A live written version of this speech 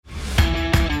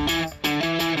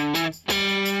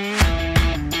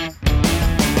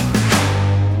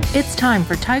It's time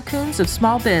for Tycoons of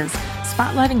Small Biz,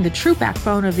 spotlighting the true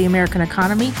backbone of the American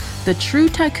economy, the true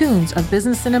tycoons of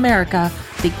business in America,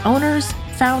 the owners,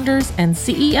 founders, and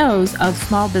CEOs of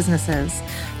small businesses.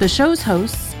 The show's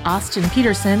hosts, Austin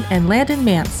Peterson and Landon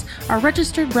Mance, are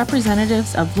registered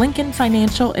representatives of Lincoln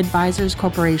Financial Advisors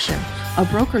Corporation, a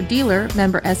broker-dealer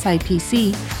member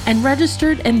SIPC, and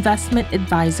registered investment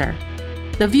advisor.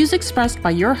 The views expressed by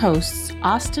your hosts,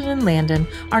 Austin and Landon,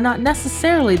 are not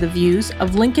necessarily the views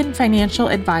of Lincoln Financial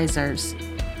Advisors.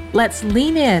 Let's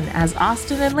lean in as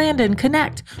Austin and Landon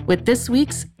connect with this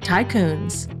week's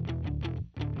Tycoons.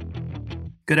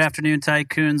 Good afternoon,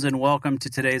 Tycoons, and welcome to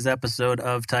today's episode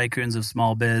of Tycoons of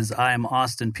Small Biz. I am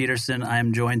Austin Peterson. I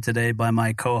am joined today by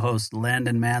my co-host,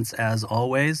 Landon Mance, as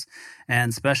always,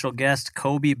 and special guest,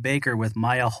 Kobe Baker with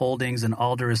Maya Holdings and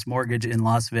Alderus Mortgage in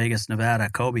Las Vegas, Nevada.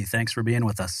 Kobe, thanks for being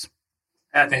with us.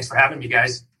 Thanks for having me,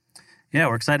 guys. Yeah,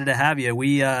 we're excited to have you.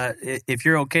 We, if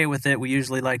you're okay with it, we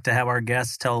usually like to have our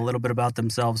guests tell a little bit about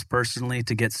themselves personally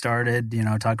to get started,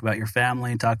 talk about your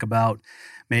family, talk about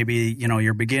maybe,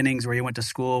 your beginnings, where you went to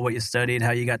school, what you studied,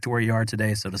 how you got to where you are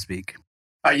today, so to speak.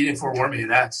 You didn't forewarn me of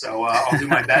that, so I'll do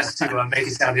my best to make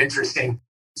it sound interesting.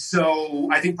 So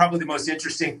I think probably the most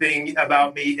interesting thing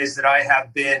about me is that I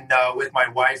have been with my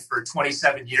wife for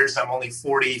 27 years. I'm only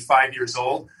 45 years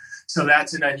old. So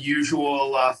that's an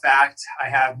unusual fact. I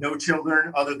have no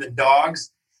children other than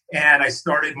dogs. And I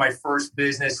started my first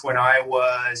business when I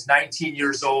was 19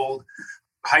 years old.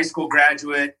 High school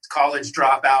graduate, college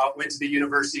dropout, went to the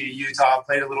University of Utah,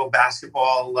 played a little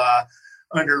basketball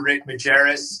under Rick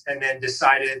Majerus, and then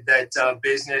decided that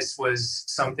business was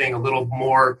something a little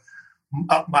more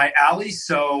up my alley.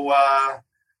 So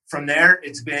from there,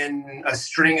 it's been a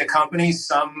string of companies,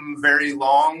 some very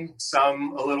long,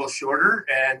 some a little shorter.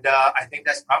 And I think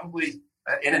that's probably,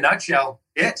 in a nutshell,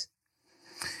 it.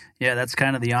 Yeah, that's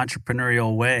kind of the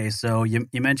entrepreneurial way. So you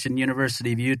mentioned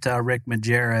University of Utah, Rick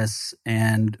Majerus,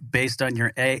 and based on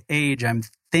your age, I'm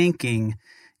thinking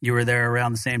you were there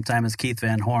around the same time as Keith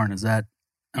Van Horn.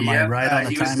 Am I right on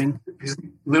the timing? He was a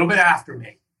little bit after me.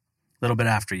 A little bit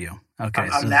after you. Okay.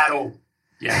 I'm that old.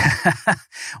 Yeah.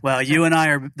 Well, you and I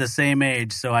are the same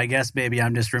age, so I guess maybe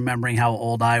I'm just remembering how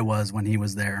old I was when he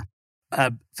was there.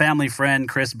 A family friend,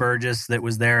 Chris Burgess, that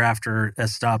was there after a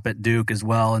stop at Duke as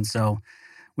well, and so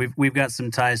we've got some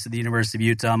ties to the University of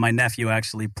Utah. My nephew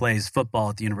actually plays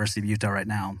football at the University of Utah right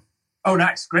now. Oh,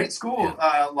 nice. Great school.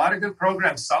 Yeah. A lot of good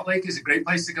programs. Salt Lake is a great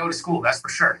place to go to school, that's for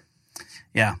sure.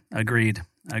 Yeah, agreed.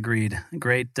 Great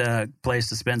place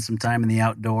to spend some time in the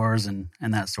outdoors and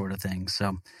that sort of thing.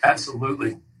 So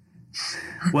absolutely.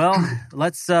 Well,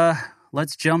 let's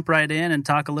jump right in and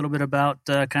talk a little bit about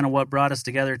kind of what brought us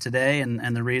together today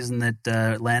and the reason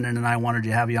that Landon and I wanted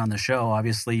to have you on the show.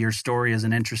 Obviously, your story is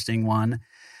an interesting one.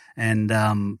 And,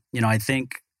 I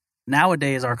think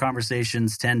nowadays our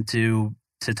conversations tend to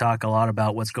talk a lot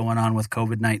about what's going on with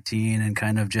COVID-19 and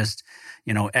kind of just,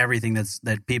 everything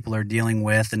that people are dealing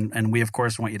with. And we, of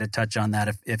course, want you to touch on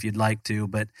that if you'd like to.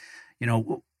 But,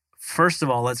 first of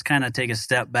all, let's kind of take a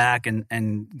step back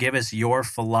and give us your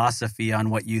philosophy on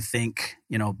what you think,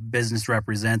 business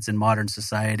represents in modern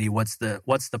society. What's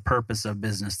the purpose of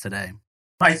business today?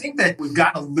 I think that we've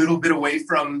gotten a little bit away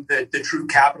from the true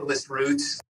capitalist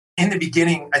roots. In the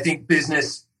beginning, I think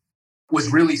business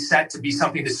was really set to be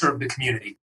something to serve the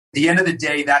community. At the end of the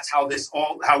day, that's how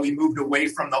we moved away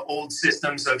from the old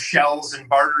systems of shells and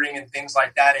bartering and things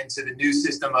like that into the new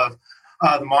system of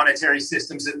the monetary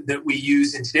systems that we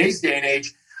use in today's day and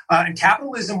age. And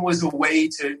capitalism was a way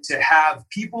to have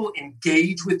people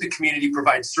engage with the community,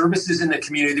 provide services in the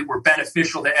community that were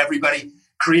beneficial to everybody,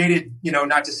 created,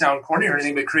 not to sound corny or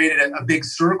anything, but created a big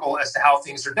circle as to how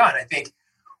things are done. I think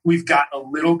we've gotten a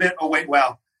little bit away.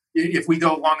 Well, if we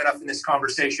go long enough in this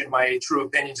conversation, my true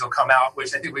opinions will come out,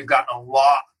 which I think we've gotten a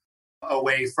lot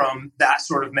away from that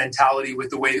sort of mentality with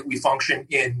the way that we function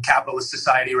in capitalist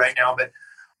society right now. But,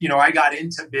 I got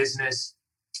into business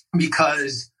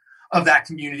because of that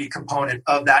community component,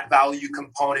 of that value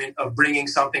component of bringing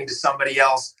something to somebody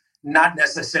else, not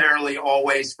necessarily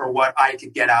always for what I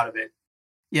could get out of it.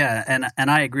 Yeah,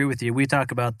 and I agree with you. We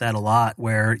talk about that a lot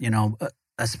where,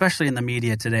 especially in the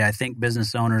media today, I think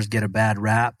business owners get a bad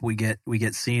rap. We get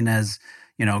seen as,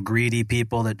 greedy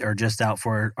people that are just out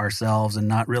for ourselves and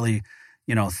not really,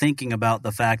 thinking about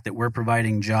the fact that we're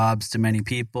providing jobs to many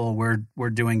people. We're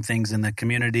doing things in the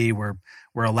community. We're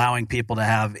allowing people to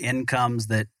have incomes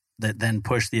that then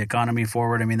push the economy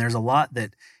forward. I mean, there's a lot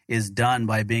that is done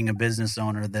by being a business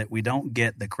owner that we don't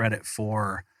get the credit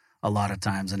for a lot of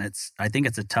times. And I think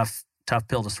it's a tough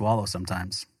pill to swallow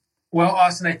sometimes. Well,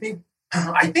 Austin, I think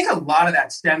I think a lot of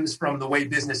that stems from the way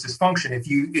businesses function. If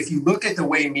you look at the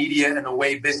way media and the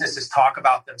way businesses talk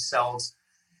about themselves,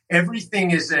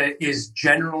 everything is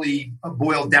generally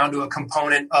boiled down to a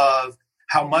component of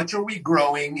how much are we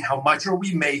growing, how much are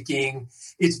we making.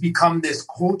 It's become this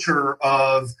culture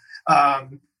of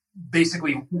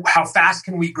basically how fast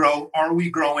can we grow, are we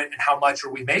growing, and how much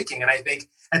are we making? And I think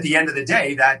at the end of the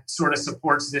day, that sort of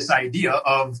supports this idea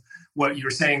of what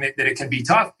you're saying, that it can be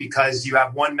tough because you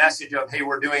have one message of, hey,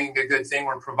 we're doing a good thing,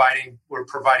 we're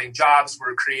providing jobs,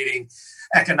 we're creating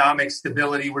economic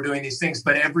stability, we're doing these things,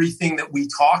 but everything that we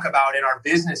talk about in our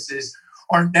businesses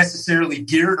aren't necessarily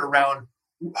geared around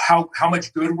how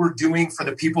much good we're doing for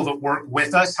the people that work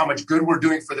with us, how much good we're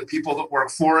doing for the people that work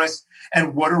for us,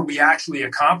 and what are we actually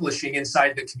accomplishing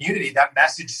inside the community. That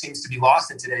message seems to be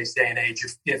lost in today's day and age,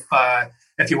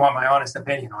 if you want my honest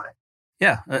opinion on it.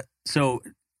 Yeah. So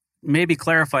maybe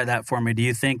clarify that for me. Do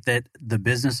you think that the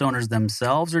business owners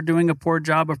themselves are doing a poor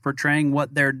job of portraying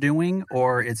what they're doing,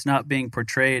 or it's not being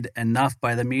portrayed enough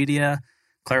by the media?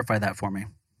 Clarify that for me.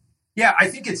 Yeah, I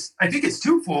think it's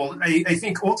twofold. I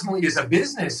think ultimately, as a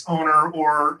business owner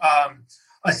or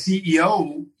a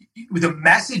CEO, the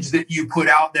message that you put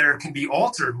out there can be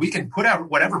altered. We can put out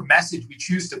whatever message we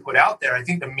choose to put out there. I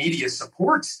think the media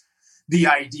supports the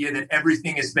idea that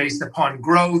everything is based upon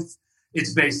growth.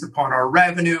 It's based upon our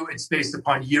revenue. It's based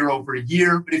upon year over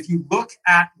year. But if you look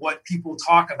at what people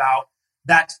talk about,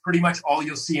 that's pretty much all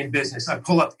you'll see in business. I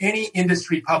pull up any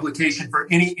industry publication for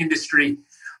any industry,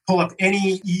 pull up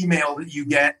any email that you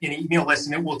get, any email list,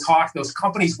 and it will talk. Those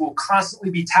companies will constantly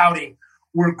be touting,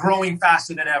 we're growing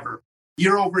faster than ever.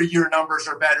 Year over year numbers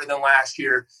are better than last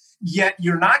year. Yet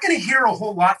you're not going to hear a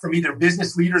whole lot from either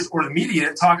business leaders or the media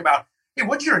that talk about, hey,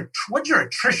 what's your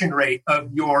attrition rate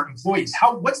of your employees?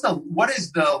 What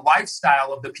is the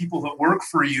lifestyle of the people that work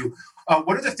for you?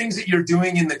 What are the things that you're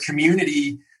doing in the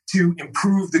community to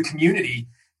improve the community?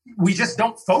 We just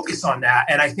don't focus on that.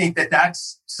 And I think that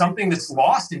that's something that's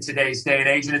lost in today's day and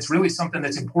age. And it's really something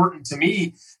that's important to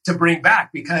me to bring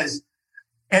back, because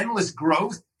endless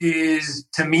growth is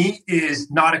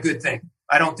not a good thing.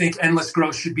 I don't think endless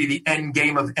growth should be the end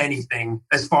game of anything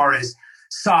as far as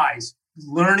size.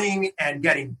 Learning and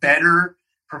getting better,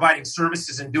 providing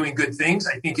services and doing good things,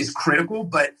 I think is critical.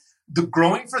 But the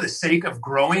growing for the sake of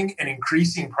growing and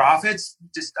increasing profits,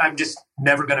 I'm just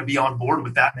never going to be on board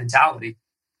with that mentality.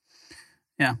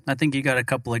 Yeah, I think you got a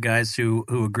couple of guys who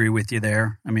agree with you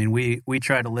there. I mean, we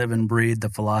try to live and breathe the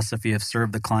philosophy of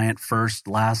serve the client first,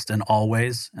 last, and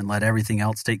always, and let everything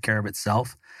else take care of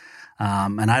itself.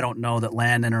 And I don't know that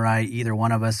Landon or I, either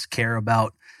one of us, care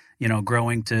about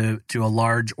growing to a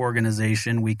large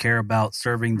organization. We care about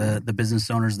serving the business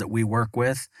owners that we work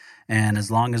with. And as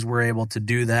long as we're able to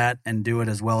do that and do it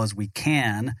as well as we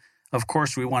can, of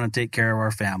course, we want to take care of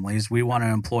our families. We want to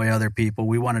employ other people.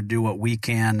 We want to do what we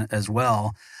can as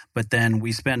well. But then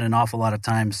we spend an awful lot of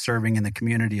time serving in the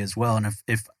community as well. And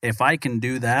if I can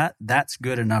do that, that's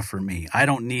good enough for me. I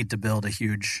don't need to build a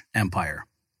huge empire.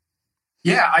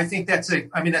 Yeah, I think that's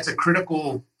a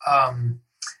critical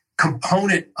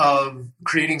component of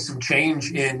creating some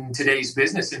change in today's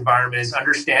business environment, is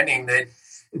understanding that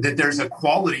there's a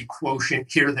quality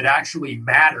quotient here that actually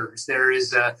matters.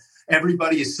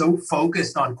 Everybody is so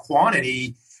focused on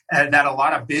quantity that a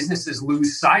lot of businesses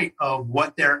lose sight of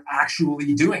what they're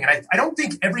actually doing. And I don't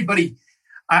think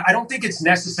it's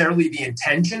necessarily the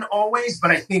intention always,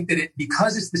 but I think that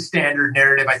because it's the standard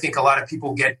narrative, I think a lot of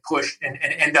people get pushed and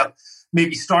end up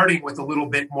maybe starting with a little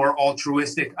bit more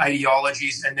altruistic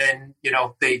ideologies, and then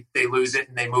they lose it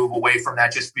and they move away from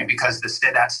that just because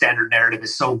that standard narrative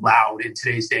is so loud in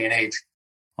today's day and age.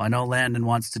 Well, I know Landon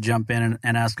wants to jump in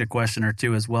and ask a question or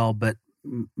two as well, but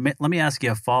let me ask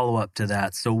you a follow-up to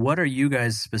that. So what are you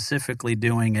guys specifically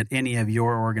doing at any of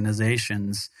your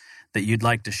organizations that you'd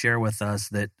like to share with us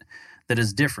that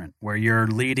is different, where you're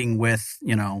leading with,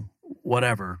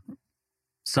 whatever,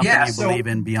 something you believe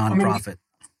in beyond profit?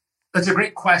 That's a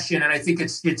great question. And I think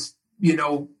it's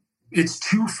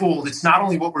twofold. It's not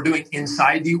only what we're doing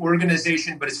inside the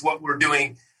organization, but it's what we're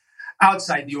doing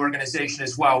outside the organization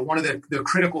as well. One of the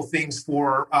critical things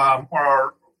for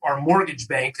our mortgage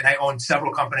bank, and I own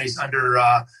several companies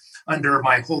under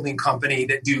my holding company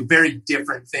that do very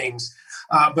different things.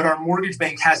 But our mortgage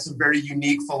bank has some very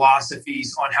unique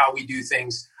philosophies on how we do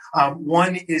things.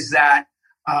 One is that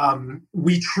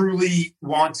we truly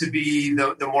want to be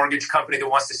the mortgage company that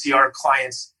wants to see our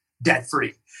clients debt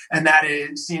free, and that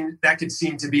could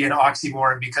seem to be an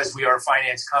oxymoron because we are a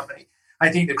finance company. I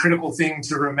think the critical thing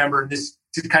to remember, this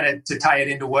to tie it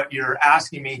into what you're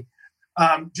asking me,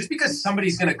 just because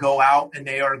somebody's going to go out and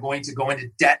they are going to go into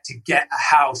debt to get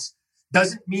a house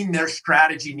doesn't mean their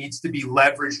strategy needs to be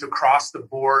leveraged across the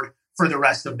board for the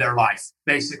rest of their life.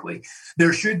 Basically,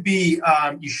 there should be,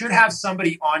 you should have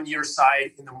somebody on your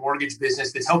side in the mortgage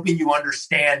business that's helping you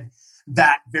understand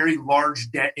that very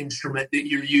large debt instrument that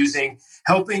you're using,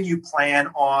 helping you plan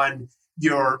on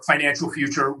your financial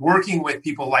future, working with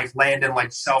people like Landon, like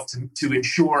yourself, to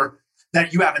ensure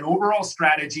that you have an overall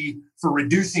strategy for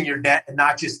reducing your debt and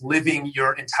not just living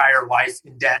your entire life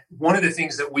in debt. One of the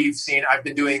things that we've seen, I've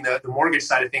been doing the mortgage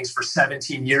side of things for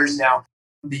 17 years now.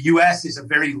 The U.S. is a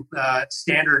very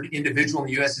standard individual in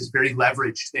the U.S. is very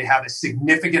leveraged. They have a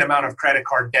significant amount of credit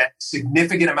card debt,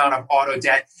 significant amount of auto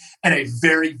debt, and a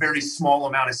very, very small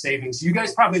amount of savings. You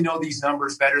guys probably know these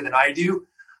numbers better than I do,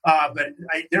 but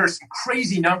there are some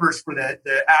crazy numbers for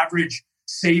the average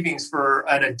savings for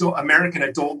an American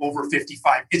adult over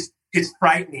 55. It's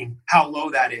frightening how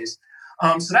low that is.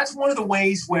 So that's one of the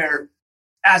ways where,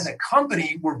 as a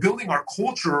company, we're building our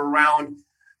culture around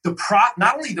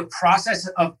not only the process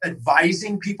of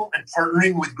advising people and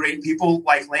partnering with great people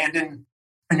like Landon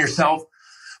and yourself,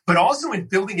 but also in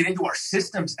building it into our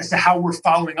systems as to how we're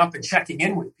following up and checking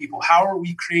in with people. How are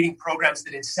we creating programs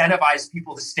that incentivize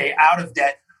people to stay out of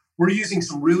debt? We're using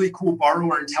some really cool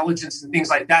borrower intelligence and things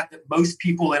like that most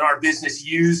people in our business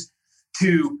use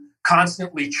to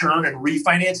constantly churn and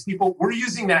refinance people. We're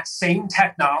using that same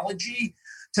technology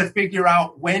to figure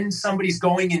out when somebody's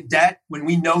going in debt, when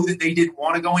we know that they didn't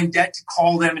want to go in debt, to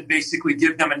call them and basically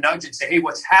give them a nudge and say, hey,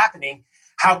 what's happening?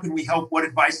 How can we help? What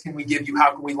advice can we give you?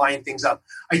 How can we line things up?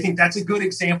 I think that's a good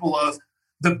example of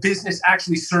the business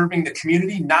actually serving the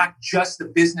community, not just the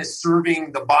business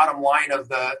serving the bottom line of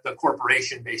the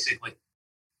corporation, basically.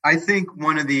 I think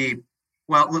let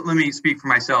me speak for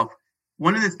myself.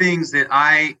 One of the things that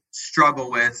I struggle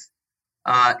with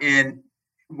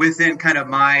within kind of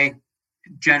my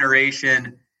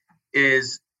generation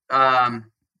is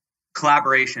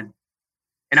collaboration.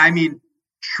 And I mean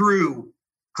true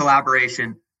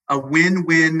collaboration, a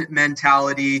win-win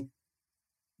mentality.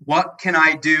 What can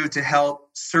I do to help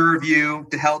serve you,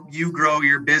 to help you grow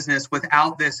your business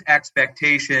without this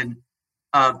expectation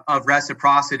of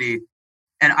reciprocity?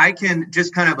 And I can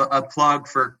just kind of a plug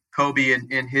for Kobe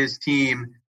and his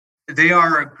team. They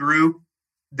are a group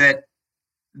that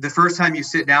the first time you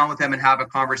sit down with them and have a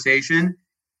conversation,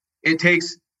 it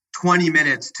takes 20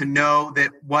 minutes to know that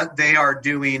what they are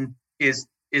doing is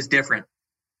different.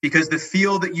 Because the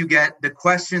feel that you get, the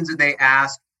questions that they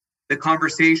ask, the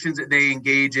conversations that they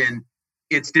engage in,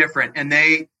 it's different. And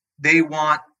they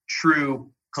want true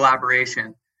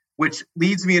collaboration, which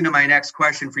leads me into my next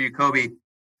question for you, Kobe.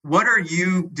 What are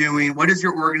you doing? What is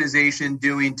your organization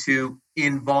doing to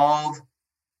involve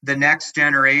the next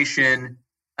generation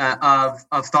of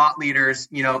thought leaders,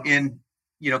 in,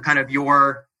 kind of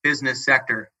your business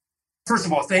sector? First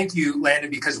of all, thank you, Landon,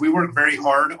 because we work very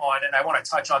hard on, and I want to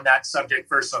touch on that subject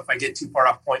first. So if I get too far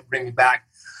off point, bring me back.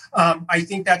 I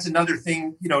think that's another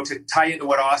thing, to tie into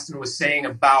what Austin was saying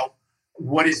about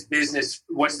what is business,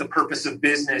 what's the purpose of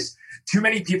business. Too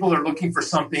many people are looking for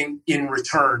something in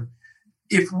return.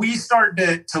 If we start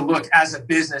to look as a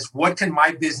business, what can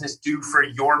my business do for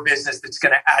your business that's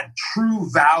going to add true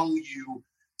value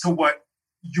to what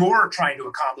you're trying to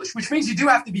accomplish, which means you do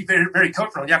have to be very, very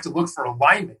careful. You have to look for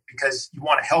alignment because you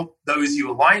want to help those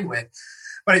you align with.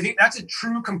 But I think that's a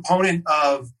true component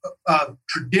of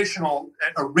traditional,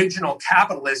 original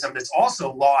capitalism that's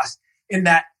also lost, in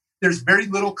that there's very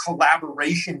little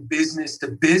collaboration business to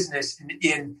business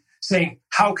in saying,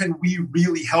 how can we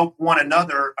really help one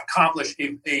another accomplish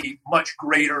a much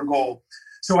greater goal?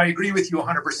 So I agree with you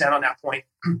 100% on that point.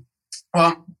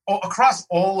 Across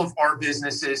all of our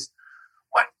businesses,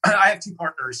 I have two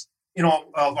partners in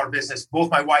all of our business, both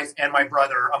my wife and my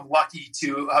brother. I'm lucky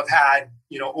to have had,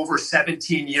 over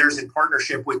 17 years in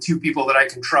partnership with two people that I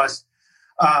can trust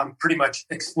pretty much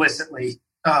implicitly.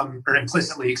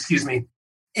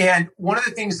 And one of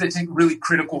the things that's really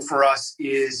critical for us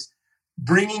is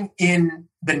bringing in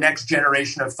the next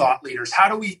generation of thought leaders. How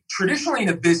do we, traditionally in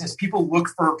a business, people look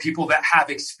for people that have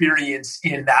experience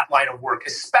in that line of work,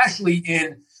 especially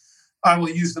in, I will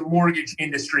use the mortgage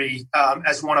industry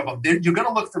as one of them. You're going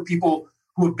to look for people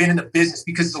who have been in the business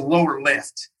because it's a lower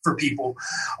lift for people.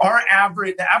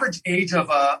 The average age of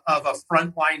a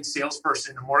frontline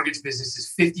salesperson in the mortgage business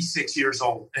is 56 years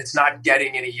old, and it's not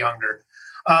getting any younger.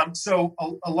 So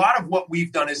a lot of what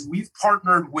we've done is we've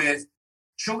partnered with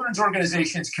children's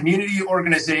organizations, community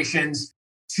organizations,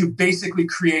 to basically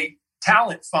create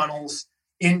talent funnels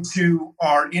into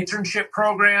our internship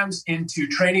programs, into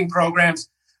training programs.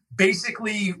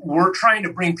 Basically, we're trying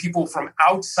to bring people from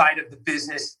outside of the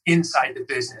business inside the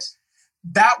business.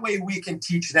 that way we can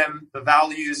teach them the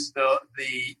values,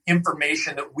 the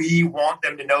information that we want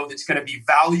them to know that's going to be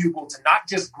valuable to not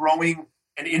just growing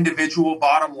an individual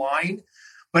bottom line,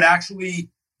 but actually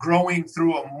growing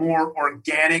through a more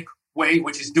organic way,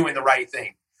 which is doing the right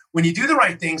thing. When you do the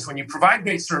right things, when you provide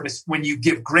great service, when you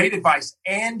give great advice,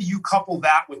 and you couple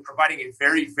that with providing a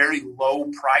very, very low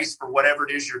price for whatever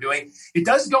it is you're doing, it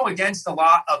does go against a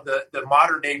lot of the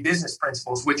modern day business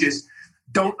principles, which is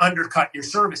don't undercut your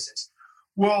services.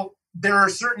 Well, there are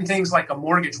certain things like a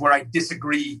mortgage where I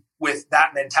disagree with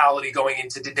that mentality going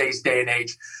into today's day and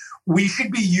age. We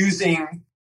should be using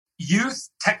youth,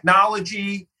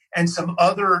 technology, and some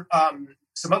other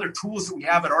tools that we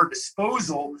have at our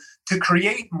disposal to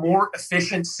create more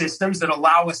efficient systems that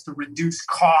allow us to reduce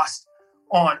cost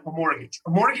on a mortgage. A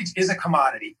mortgage is a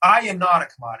commodity. I am not a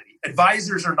commodity.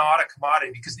 Advisors are not a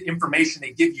commodity because the information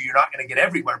they give you, you're not going to get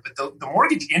everywhere. But the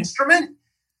mortgage instrument,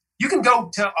 you can go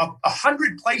to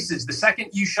 100 places the second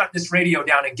you shut this radio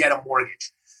down and get a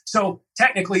mortgage. So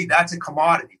technically, that's a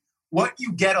commodity. What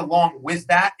you get along with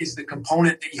that is the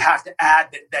component that you have to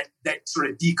add that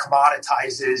sort of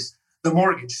decommoditizes the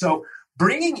mortgage. So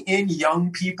bringing in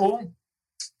young people,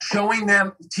 showing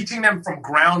them, teaching them from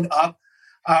ground up.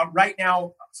 Right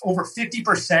now, over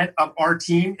 50% of our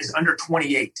team is under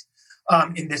 28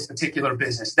 in this particular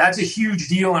business. That's a huge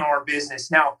deal in our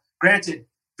business. Now, granted,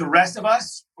 the rest of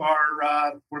us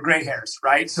we're gray hairs,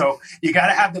 right? So you got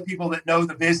to have the people that know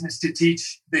the business to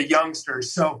teach the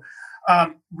youngsters. So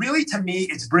really, to me,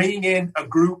 it's bringing in a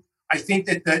group. I think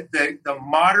that the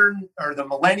modern or the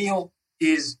millennial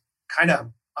is kind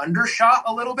of undershot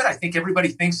a little bit. I think everybody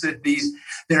thinks that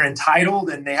they're entitled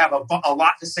and they have a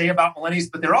lot to say about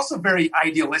millennials, but they're also very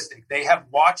idealistic. They have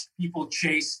watched people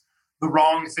chase the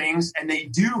wrong things, and they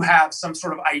do have some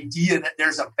sort of idea that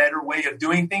there's a better way of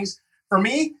doing things. For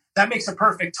me, that makes a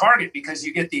perfect target because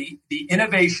you get the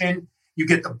innovation, you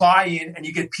get the buy-in, and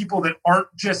you get people that aren't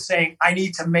just saying, I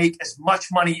need to make as much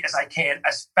money as I can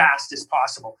as fast as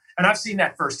possible. And I've seen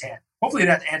that firsthand. Hopefully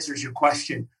that answers your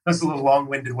question. That's a little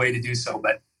long-winded way to do so,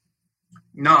 but.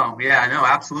 No,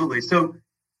 absolutely. So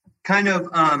kind of,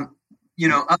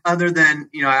 other than,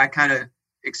 I kind of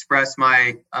express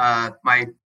my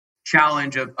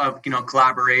challenge of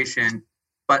collaboration,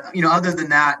 but, other than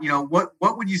that,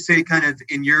 what would you say kind of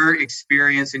in your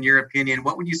experience, in your opinion,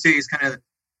 what would you say is kind of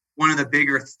one of the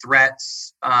bigger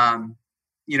threats, to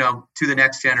the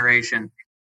next generation?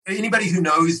 Anybody who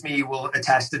knows me will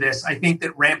attest to this. I think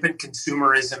that rampant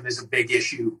consumerism is a big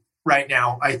issue right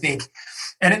now, I think.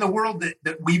 And in the world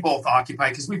that we both occupy,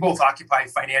 because we both occupy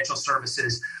financial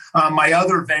services, my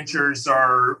other ventures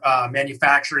are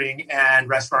manufacturing and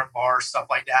restaurant, bars, stuff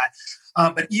like that.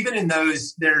 But even in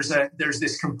those, there's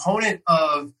this component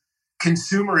of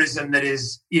consumerism that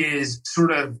is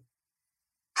sort of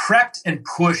prepped and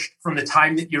pushed from the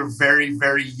time that you're very,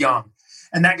 very young.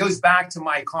 And that goes back to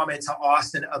my comment to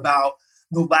Austin about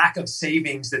the lack of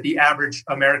savings that the average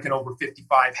American over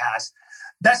 55 has.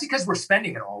 That's because we're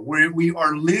spending it all. We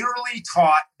are literally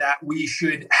taught that we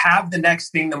should have the next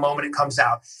thing the moment it comes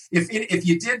out. If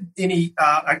you did any,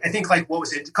 I think a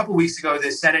couple of weeks ago,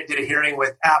 the Senate did a hearing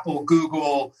with Apple,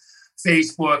 Google,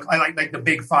 Facebook, I like the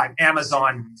big five,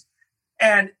 Amazon.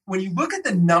 And when you look at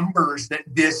the numbers that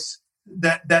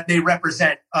they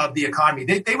represent of the economy,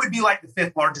 they would be like the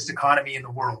fifth largest economy in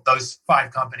the world, those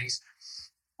five companies.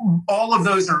 All of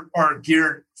those are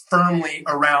geared firmly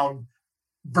around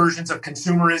versions of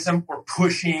consumerism or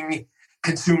pushing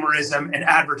consumerism and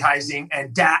advertising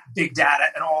and big data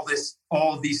and all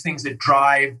of these things that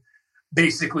drive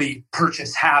basically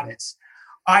purchase habits.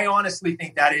 I honestly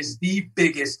think that is the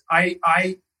biggest. I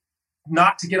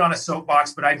not to get on a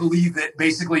soapbox, but I believe that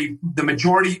basically the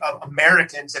majority of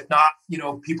Americans, if not,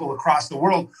 people across the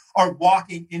world, are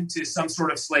walking into some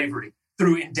sort of slavery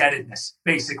through indebtedness.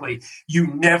 Basically, you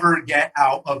never get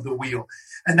out of the wheel.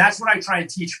 And that's what I try and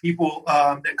teach people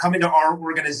that come into our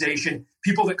organization,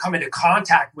 people that come into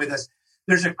contact with us.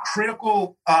 There's a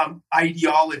critical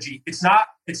ideology. It's not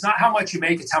how much you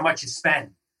make, it's how much you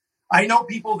spend. I know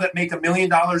people that make $1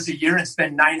 million a year and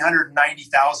spend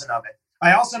 $990,000 of it.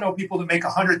 I also know people that make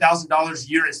 $100,000 a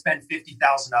year and spend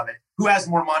 $50,000 of it. Who has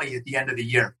more money at the end of the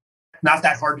year? Not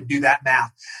that hard to do that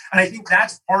math. And I think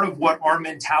that's part of what our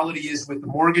mentality is with the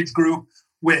mortgage group,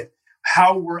 with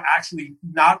how we're actually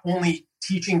not only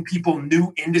teaching people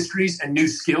new industries and new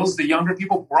skills, the younger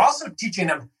people, we're also teaching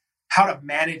them how to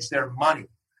manage their money,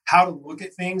 how to look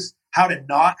at things, how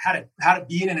to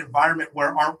be in an environment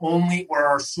where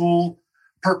our sole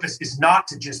purpose is not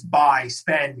to just buy,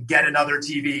 spend, get another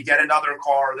TV, get another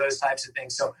car, those types of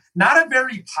things. So not a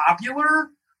very popular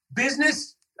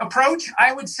business approach,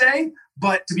 I would say,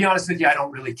 But to be honest with you, I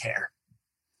don't really care.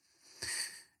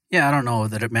 Yeah, I don't know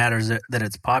that it matters that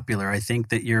it's popular. I think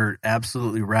that you're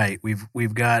absolutely right.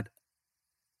 We've got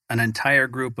an entire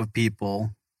group of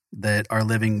people that are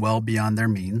living well beyond their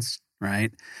means,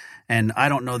 right? And I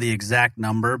don't know the exact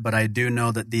number, but I do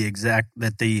know that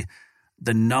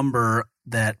the number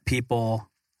that people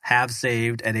have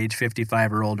saved at age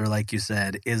 55 or older, like you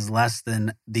said, is less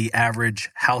than the average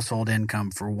household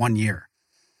income for 1 year.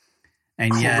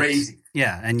 And Crazy.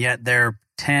 Yet they're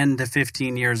 10 to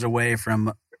 15 years away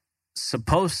from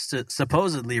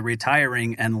supposedly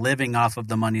retiring and living off of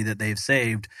the money that they've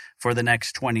saved for the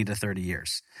next 20 to 30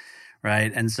 years,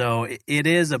 right? And so it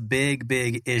is a big,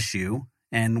 big issue.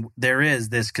 And there is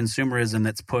this consumerism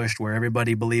that's pushed where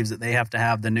everybody believes that they have to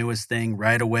have the newest thing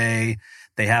right away.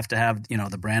 They have to have,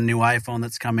 the brand new iPhone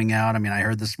that's coming out. I mean, I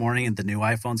heard this morning that the new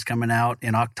iPhone's coming out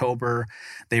in October.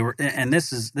 And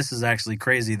this is actually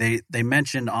crazy. They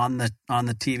mentioned on the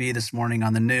TV this morning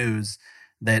on the news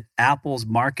that Apple's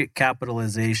market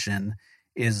capitalization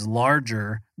is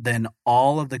larger than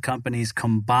all of the companies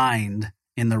combined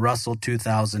in the Russell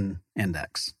 2000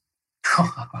 index.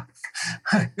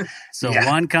 So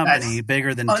one company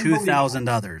bigger than 2,000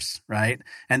 others, right?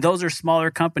 And those are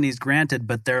smaller companies, granted,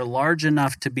 but they're large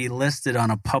enough to be listed on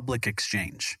a public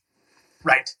exchange.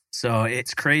 Right. So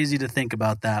it's crazy to think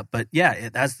about that. But yeah,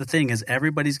 that's the thing is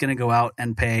everybody's going to go out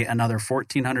and pay another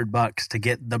 $1,400 to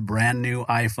get the brand new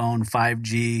iPhone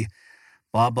 5G,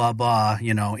 blah, blah, blah,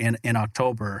 in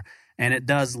October. And it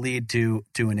does lead to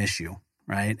an issue.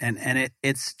 Right. And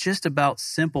it's just about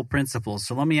simple principles.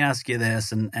 So let me ask you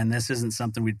this, and this isn't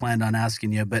something we'd planned on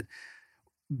asking you, but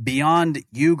beyond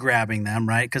you grabbing them,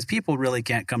 right? Because people really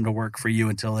can't come to work for you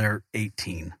until they're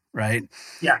 18, right?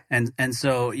 Yeah. And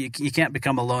so you can't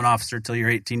become a loan officer until you're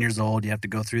 18 years old. You have to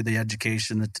go through the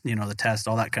education, the test,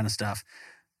 all that kind of stuff.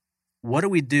 What do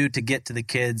we do to get to the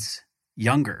kids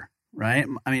younger, right?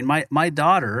 I mean, my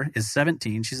daughter is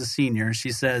 17. She's a senior.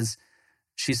 She says,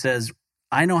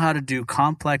 I know how to do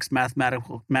complex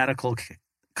mathematical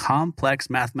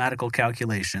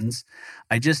calculations.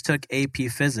 I just took AP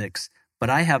Physics, but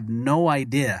I have no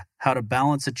idea how to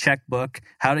balance a checkbook,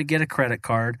 how to get a credit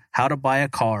card, how to buy a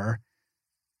car.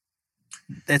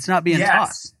 It's not being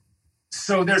taught.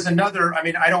 So there's another,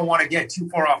 I don't want to get too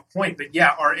far off point, but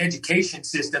yeah, our education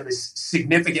system is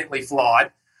significantly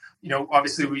flawed.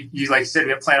 Obviously, like you said,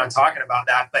 we have plan on talking about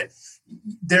that, but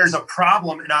there's a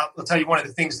problem. And I'll tell you one of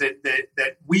the things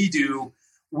that we do.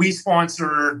 We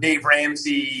sponsor Dave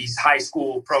Ramsey's high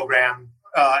school program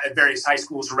at various high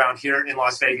schools around here in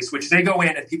Las Vegas, which they go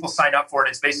in and people sign up for.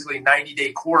 And it's basically a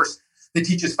 90-day course that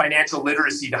teaches financial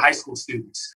literacy to high school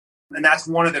students. And that's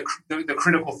one of the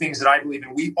critical things that I believe in.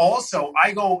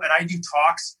 I go and I do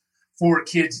talks for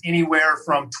kids anywhere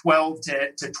from 12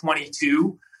 to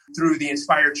 22 through the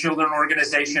Inspired Children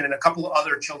organization and a couple of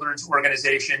other children's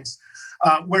organizations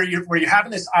where you're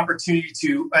having this opportunity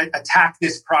to attack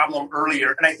this problem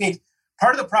earlier. And I think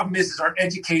part of the problem is our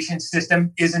education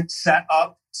system isn't set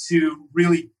up to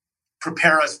really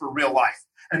prepare us for real life.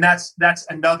 And that's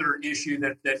another issue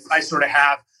that I sort of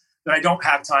have that I don't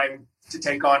have time to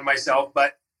take on myself.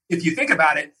 But if you think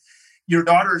about it, your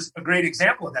daughter's a great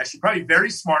example of that. She's probably very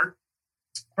smart,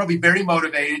 probably very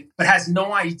motivated, but has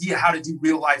no idea how to do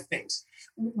real life things.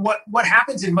 What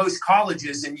happens in most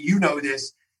colleges, and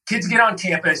this, kids get on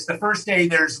campus. The first day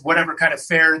there's whatever kind of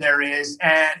fair there is,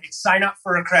 and it's sign up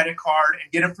for a credit card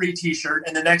and get a free T-shirt.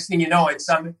 And the next thing you know, it's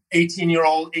some 18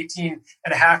 and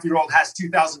a half year old has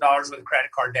 $2,000 with a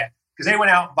credit card debt because they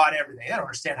went out and bought everything. They don't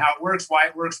understand how it works, why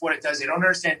it works, what it does. They don't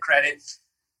understand credit.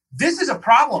 This is a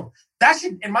problem. That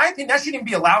should, in my opinion, that shouldn't even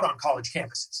be allowed on college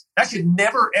campuses. That should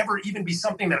never, ever even be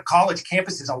something that a college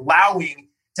campus is allowing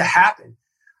to happen.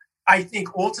 I think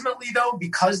ultimately, though,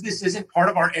 because this isn't part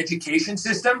of our education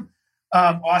system,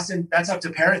 Austin, that's up to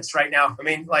parents right now.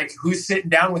 Who's sitting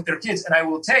down with their kids? And I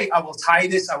will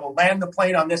land the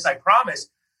plane on this, I promise.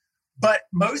 But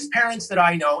most parents that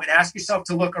I know, and ask yourself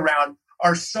to look around,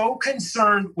 are so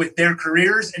concerned with their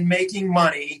careers and making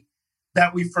money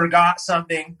that we forgot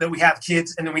something, that we have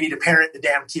kids and then we need to parent the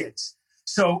damn kids.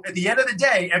 So at the end of the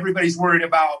day, everybody's worried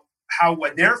about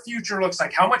what their future looks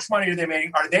like. How much money are they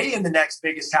making? Are they in the next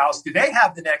biggest house? Do they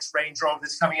have the next Range Rover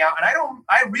that's coming out? And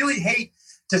I really hate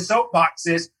to soapbox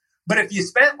this, but if you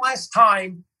spent less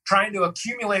time trying to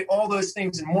accumulate all those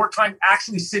things and more time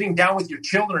actually sitting down with your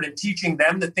children and teaching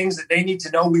them the things that they need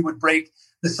to know, we would break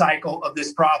the cycle of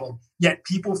this problem. Yet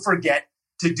people forget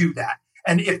to do that.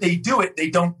 And if they do it, they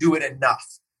don't do it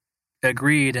enough.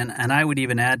 Agreed. And I would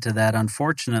even add to that,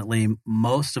 unfortunately,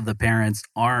 most of the parents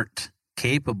aren't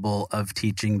capable of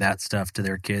teaching that stuff to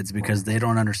their kids because they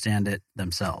don't understand it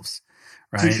themselves.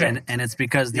 right? And it's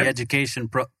because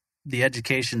the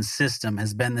education system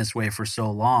has been this way for so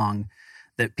long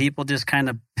that people just kind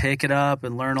of pick it up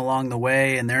and learn along the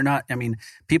way. And they're not, I mean,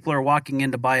 people are walking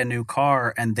in to buy a new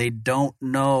car and they don't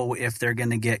know if they're going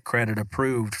to get credit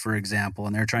approved, for example,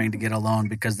 and they're trying to get a loan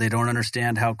because they don't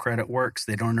understand how credit works.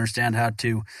 They don't understand how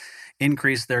to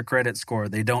increase their credit score.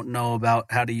 They don't know about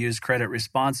how to use credit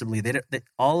responsibly.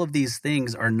 All of these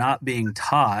things are not being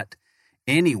taught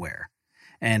anywhere.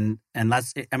 And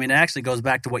that's, I mean, it actually goes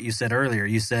back to what you said earlier.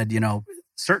 You said,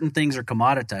 certain things are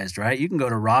commoditized, right? You can go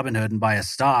to Robinhood and buy a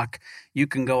stock. You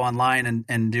can go online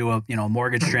and do a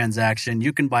mortgage transaction.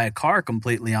 You can buy a car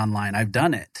completely online. I've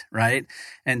done it, right?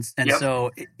 And so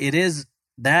it is,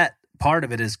 that part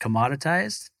of it is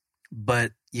commoditized,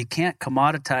 but you can't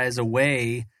commoditize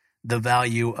away the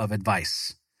value of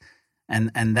advice.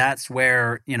 And that's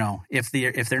where, if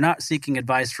they're not seeking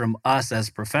advice from us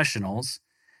as professionals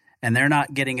and they're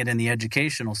not getting it in the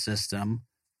educational system,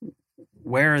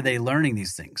 where are they learning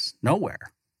these things?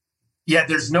 Nowhere. Yeah,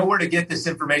 there's nowhere to get this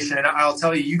information. And I'll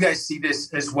tell you, you guys see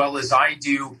this as well as I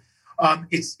do.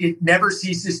 It never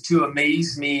ceases to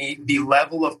amaze me the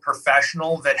level of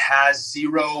professional that has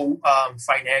zero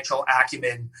financial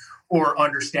acumen or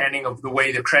understanding of the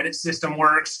way the credit system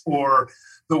works, or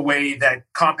the way that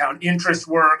compound interest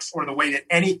works, or the way that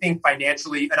anything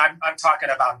financially, and I'm talking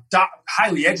about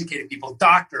highly educated people,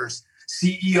 doctors,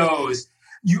 CEOs.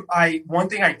 One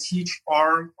thing I teach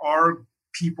our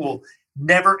people: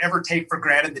 never ever take for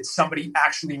granted that somebody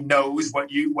actually knows what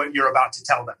you're about to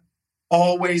tell them.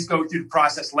 Always go through the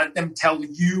process. Let them tell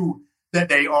you that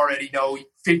they already know.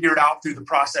 Figure it out through the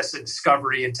process of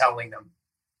discovery and telling them.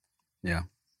 Yeah,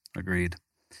 agreed.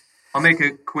 I'll make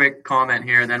a quick comment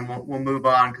here, then we'll move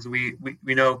on, because we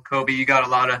know, Kobe, you got a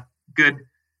lot of good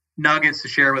nuggets to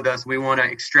share with us. We want to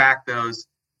extract those.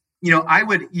 I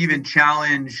would even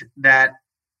challenge that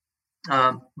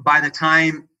by the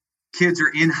time kids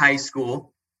are in high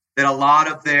school, that a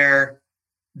lot of their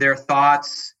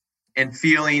thoughts and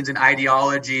feelings and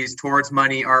ideologies towards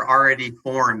money are already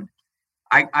formed.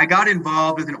 I got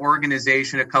involved with an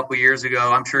organization a couple years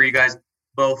ago. I'm sure you guys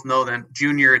both know them,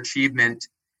 Junior Achievement.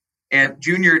 And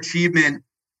Junior Achievement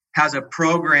has a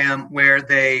program where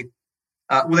they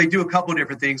do a couple of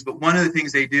different things, but one of the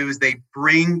things they do is they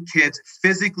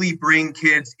physically bring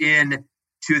kids in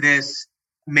to this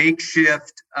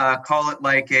makeshift, call it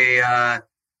like a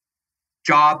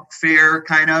job fair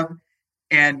kind of,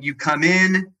 and you come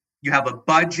in, you have a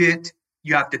budget,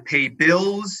 you have to pay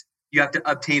bills, you have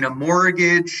to obtain a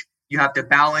mortgage, you have to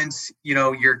balance,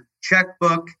 your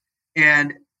checkbook.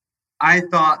 And I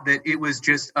thought that it was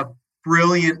just a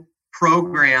brilliant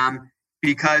program,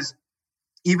 because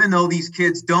even though these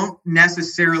kids don't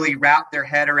necessarily wrap their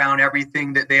head around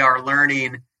everything that they are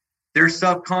learning, their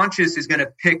subconscious is going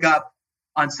to pick up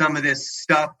on some of this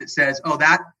stuff that says, oh,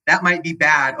 that might be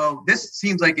bad. Oh, this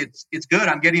seems like it's good.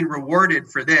 I'm getting rewarded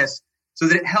for this. So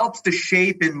that it helps to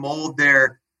shape and mold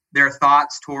their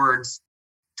thoughts towards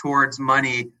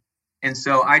money. And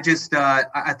so I just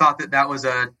I thought that was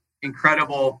a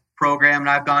incredible program. And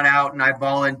I've gone out and I've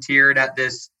volunteered at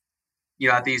this,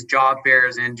 at these job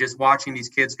fairs, and just watching these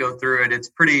kids go through it. It's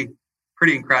pretty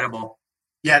incredible.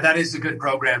 Yeah, that is a good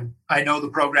program. I know the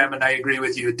program, and I agree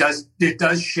with you. It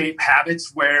does shape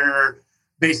habits where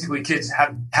basically kids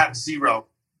have zero,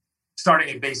 starting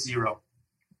at base zero.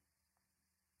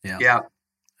 Yeah.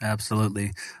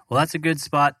 Absolutely. Well, that's a good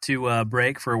spot to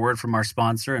break for a word from our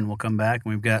sponsor, and we'll come back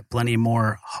and we've got plenty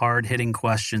more hard-hitting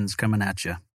questions coming at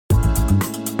you.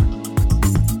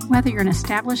 Whether you're an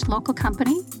established local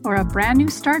company or a brand new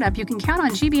startup, you can count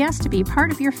on GBS to be part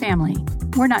of your family.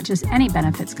 We're not just any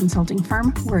benefits consulting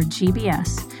firm, we're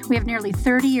GBS. We have nearly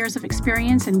 30 years of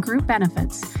experience in group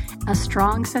benefits, a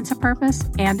strong sense of purpose,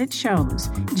 and it shows.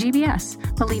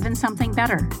 GBS, believe in something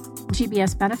better.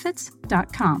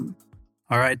 gbsbenefits.com.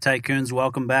 All right, Tycoons,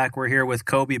 welcome back. We're here with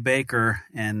Kobe Baker,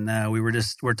 and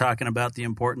we're talking about the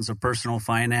importance of personal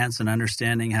finance and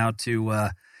understanding how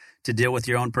to deal with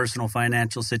your own personal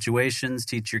financial situations,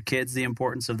 teach your kids the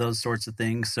importance of those sorts of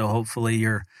things. So hopefully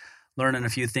you're learning a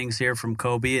few things here from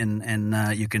Kobe, and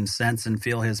you can sense and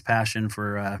feel his passion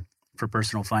for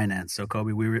personal finance. So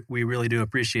Kobe, we really do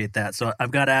appreciate that. So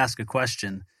I've got to ask a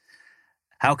question.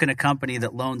 How can a company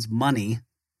that loans money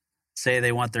say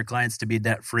they want their clients to be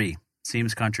debt-free?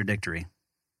 Seems contradictory.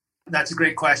 That's a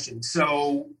great question.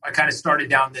 So I kind of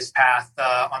started down this path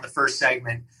on the first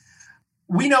segment.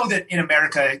 We know that in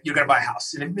America, you're going to buy a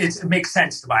house. And it makes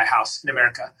sense to buy a house in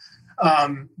America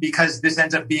because this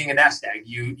ends up being a nest egg.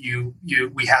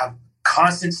 We have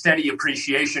constant, steady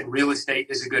appreciation. Real estate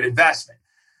is a good investment.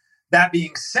 That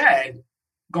being said,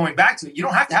 going back to it, you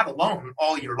don't have to have a loan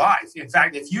all your life. In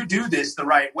fact, if you do this the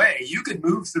right way, you could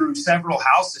move through several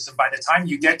houses. And by the time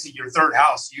you get to your third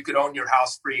house, you could own your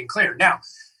house free and clear. Now,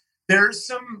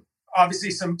 there's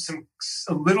obviously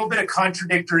a little bit of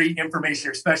contradictory information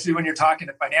here, especially when you're talking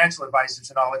to financial advisors,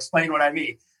 and I'll explain what I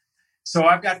mean. So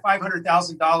I've got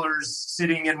 $500,000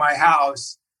 sitting in my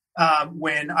house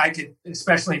when I could,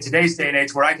 especially in today's day and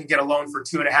age, where I can get a loan for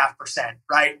 2.5%,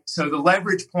 right? So the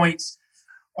leverage points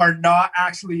are not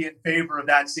actually in favor of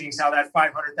that, seeing how that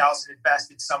 $500,000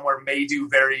 invested somewhere may do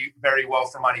very, very well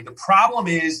for money. The problem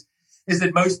is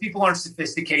that most people aren't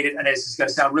sophisticated, and this is going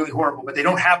to sound really horrible, but they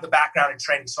don't have the background and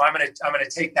training. So I'm going to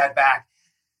take that back.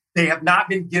 They have not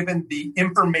been given the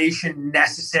information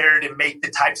necessary to make the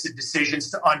types of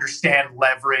decisions to understand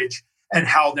leverage and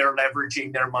how they're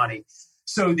leveraging their money.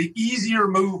 So the easier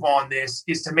move on this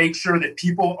is to make sure that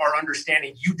people are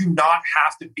understanding you do not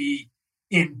have to be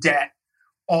in debt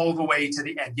all the way to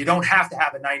the end. You don't have to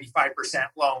have a 95%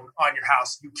 loan on your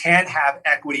house. You can have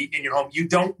equity in your home. You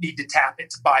don't need to tap it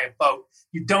to buy a boat.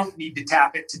 You don't need to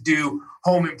tap it to do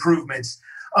home improvements.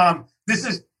 This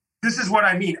is what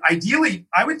I mean. Ideally,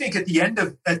 I would think at the end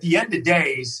of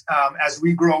days, as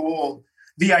we grow old,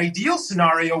 the ideal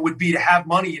scenario would be to have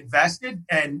money invested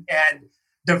and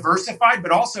diversified,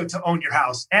 but also to own your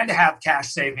house and to have cash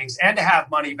savings and to have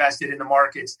money vested in the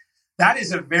markets. That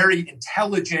is a very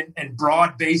intelligent and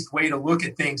broad-based way to look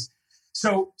at things.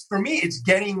 So for me, it's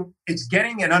getting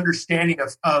an understanding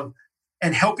of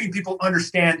and helping people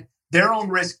understand their own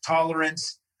risk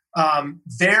tolerance,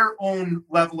 their own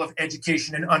level of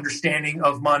education and understanding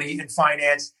of money and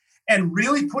finance, and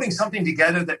really putting something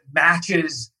together that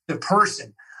matches the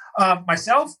person.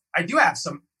 Myself, I do have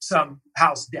some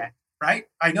house debt, right?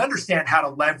 I understand how to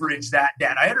leverage that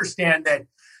debt. I understand that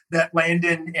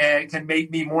Landon can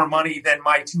make me more money than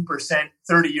my 2%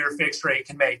 30-year fixed rate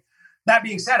can make. That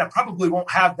being said, I probably won't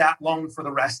have that loan for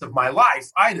the rest of my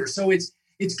life either. So it's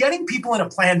getting people in a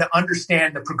plan to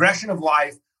understand the progression of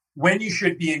life, when you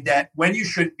should be in debt, when you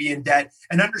shouldn't be in debt,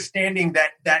 and understanding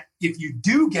that if you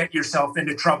do get yourself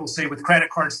into trouble, say with credit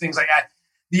cards, things like that,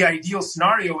 the ideal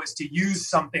scenario is to use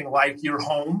something like your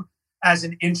home as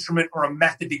an instrument or a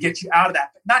method to get you out of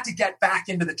that, but not to get back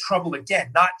into the trouble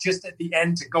again, not just at the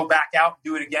end to go back out and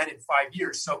do it again in 5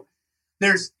 years. So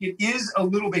it is a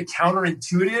little bit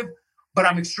counterintuitive, but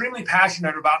I'm extremely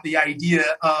passionate about the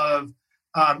idea of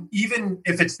even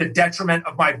if it's the detriment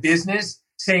of my business,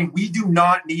 saying we do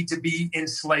not need to be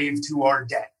enslaved to our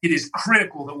debt. It is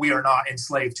critical that we are not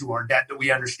enslaved to our debt, that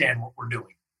we understand what we're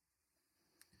doing.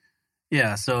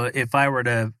 Yeah. So if I were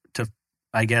to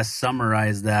I guess,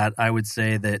 summarize that, I would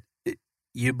say that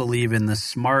you believe in the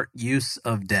smart use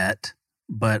of debt,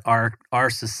 but our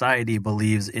society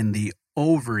believes in the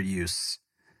overuse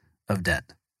of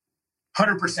debt.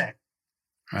 100%.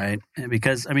 Right?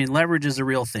 Because, leverage is a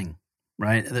real thing,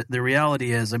 right? The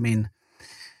reality is,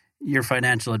 your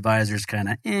financial advisor's kind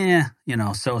of,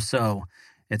 so.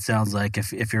 It sounds like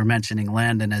if you're mentioning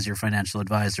Landon as your financial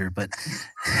advisor, but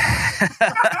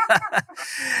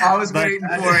I was waiting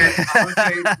for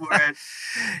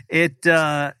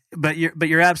it. But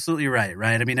you're absolutely right?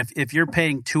 If you're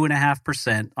paying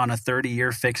 2.5% on a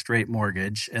 30-year fixed rate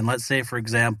mortgage, and let's say, for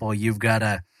example, you've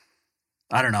got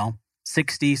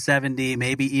 60, 70,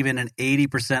 maybe even an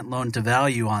 80% loan to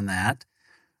value on that.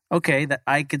 Okay, that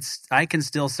I can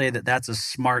still say that that's a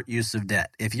smart use of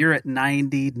debt. If you're at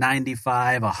 90,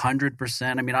 95,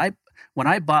 100%, when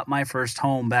I bought my first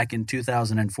home back in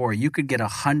 2004, you could get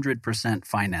 100%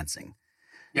 financing.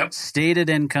 Yep. Stated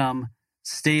income,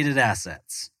 stated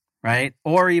assets, right?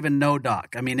 Or even no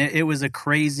doc. It was a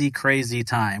crazy, crazy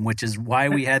time, which is why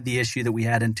we had the issue that we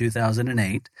had in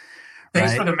 2008.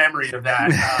 Thanks right? for the memory of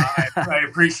that. I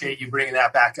appreciate you bringing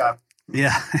that back up.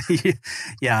 Yeah.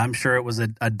 Yeah, I'm sure it was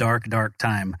a dark, dark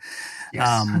time.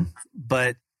 Yes.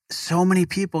 But so many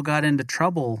people got into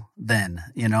trouble then,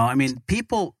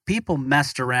 people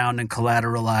messed around and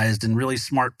collateralized, and really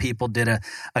smart people did a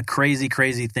crazy,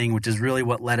 crazy thing, which is really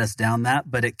what led us down that.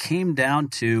 But it came down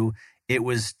to, it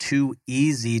was too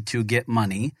easy to get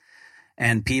money,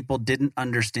 and people didn't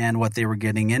understand what they were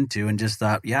getting into and just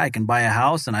thought, yeah, I can buy a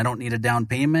house and I don't need a down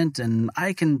payment and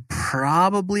I can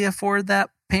probably afford that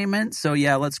payment. So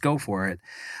yeah, let's go for it.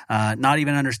 Not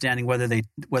even understanding whether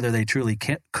they truly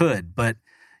could, but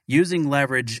using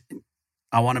leverage,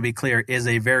 I want to be clear, is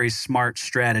a very smart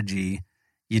strategy.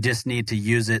 You just need to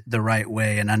use it the right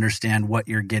way and understand what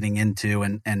you're getting into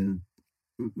and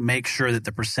make sure that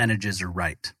the percentages are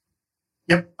right.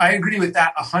 Yep, I agree with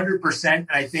that 100%. And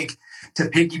I think to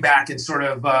piggyback and sort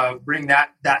of bring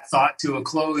that thought to a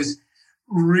close,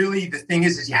 really the thing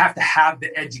is you have to have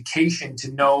the education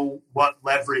to know what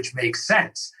leverage makes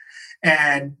sense.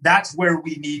 And that's where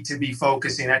we need to be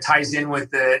focusing. That ties in with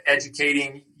the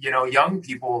educating, young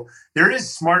people. There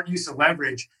is smart use of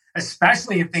leverage,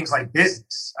 especially in things like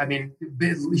business. I mean,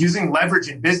 using leverage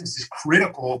in business is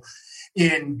critical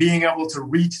in being able to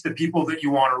reach the people that you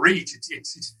want to reach.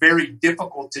 It's very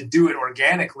difficult to do it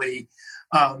organically.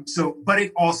 But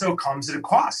it also comes at a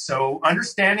cost. So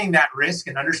understanding that risk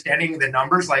and understanding the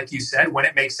numbers, like you said, when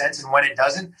it makes sense and when it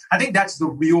doesn't, I think that's the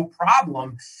real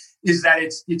problem, is that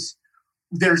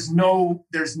there's no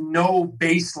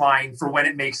baseline for when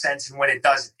it makes sense and when it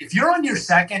doesn't. If you're on your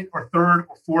second or third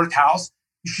or fourth house,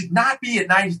 you should not be at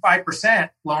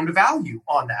 95% loan to value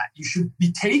on that. You should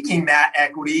be taking that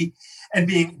equity and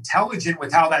being intelligent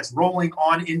with how that's rolling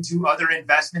on into other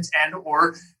investments and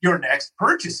or your next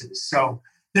purchases. So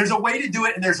there's a way to do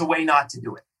it and there's a way not to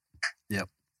do it. Yep.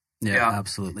 Yeah.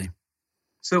 Absolutely.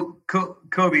 So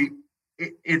Kobe,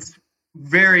 it's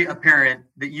very apparent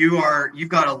that you've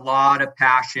got a lot of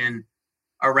passion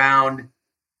around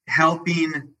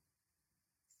helping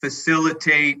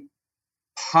facilitate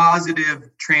positive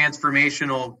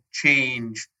transformational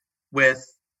change with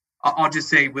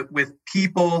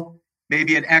people,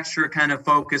 maybe an extra kind of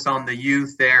focus on the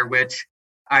youth there, which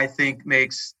I think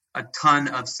makes a ton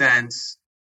of sense,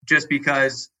 just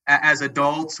because as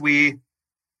adults, we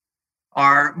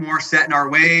are more set in our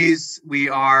ways. We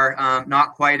are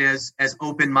not quite as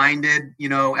open-minded,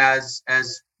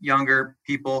 as younger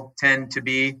people tend to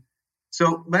be.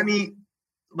 So let me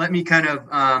kind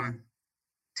of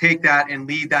take that and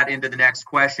lead that into the next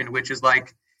question, which is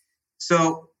like,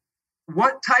 so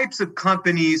what types of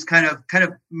companies kind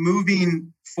of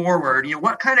moving forward,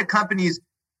 what kind of companies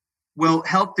will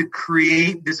help to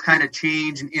create this kind of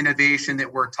change and innovation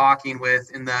that we're talking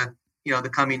with in the, the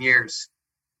coming years?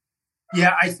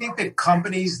 Yeah, I think that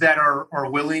companies that are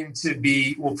willing to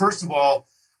be, well, first of all,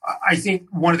 I think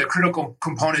one of the critical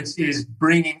components is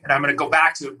bringing, and I'm going to go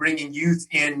back to it, bringing youth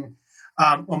in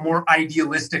a more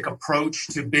idealistic approach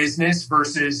to business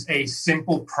versus a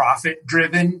simple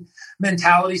profit-driven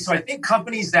mentality. So I think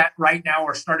companies that right now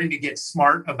are starting to get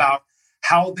smart about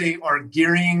how they are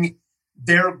gearing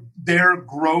their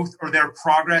growth or their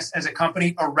progress as a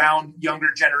company around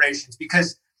younger generations.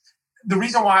 Because the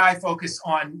reason why I focus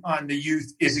on the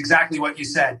youth is exactly what you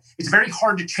said. It's very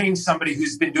hard to change somebody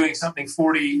who's been doing something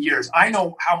 40 years. I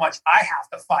know how much I have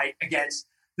to fight against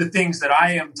the things that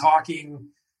I am talking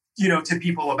to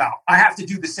people about. I have to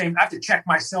do the same. I have to check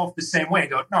myself the same way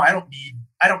and go, no, I don't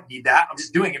need that. I'm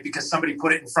just doing it because somebody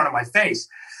put it in front of my face.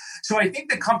 So I think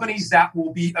the companies that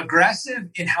will be aggressive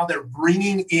in how they're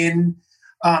bringing in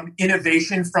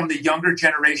innovation from the younger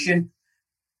generation,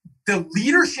 the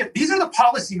leadership, these are the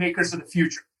policymakers of the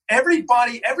future. Every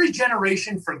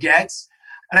generation forgets,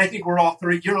 and I think we're all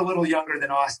three, you're a little younger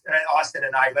than Austin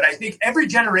and I, but I think every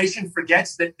generation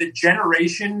forgets that the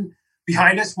generation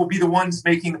behind us will be the ones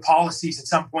making the policies at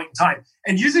some point in time.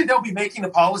 And usually they'll be making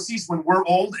the policies when we're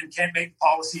old and can't make the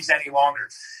policies any longer.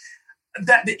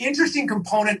 That the interesting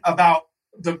component about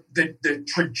the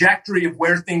trajectory of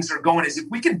where things are going is if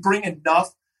we can bring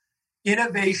enough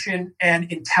innovation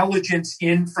and intelligence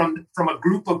in from a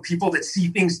group of people that see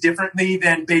things differently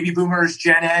than baby boomers,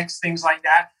 Gen X, things like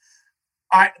that,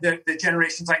 the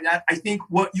generations like that, I think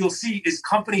what you'll see is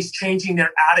companies changing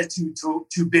their attitude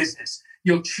to business.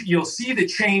 You'll see the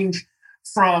change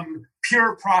from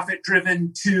pure profit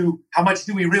driven to how much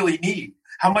do we really need?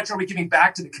 How much are we giving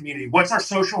back to the community? What's our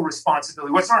social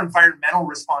responsibility? What's our environmental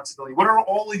responsibility? What are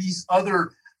all of these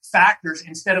other factors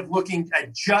instead of looking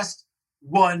at just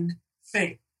one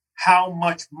thing? How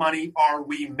much money are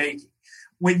we making?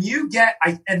 When you get,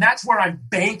 and that's where I'm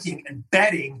banking and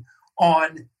betting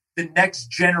on the next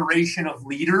generation of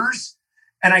leaders.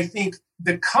 And I think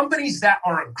the companies that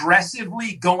are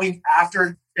aggressively going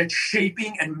after and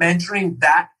shaping and mentoring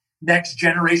that next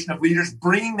generation of leaders,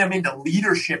 bringing them into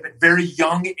leadership at very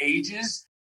young ages,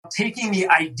 taking the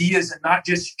ideas and not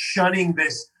just shunning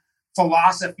this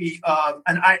philosophy of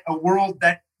a world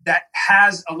that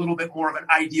has a little bit more of an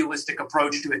idealistic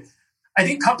approach to it. I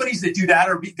think companies that do that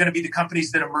are going to be the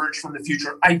companies that emerge from the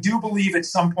future. I do believe at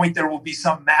some point there will be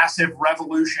some massive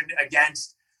revolution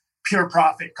against pure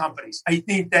profit companies. I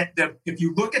think that if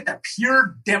you look at the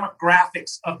pure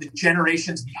demographics of the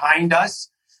generations behind us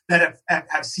that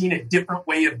have seen a different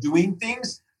way of doing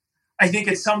things, I think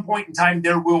at some point in time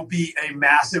there will be a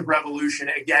massive revolution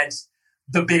against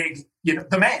the big,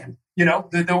 the man,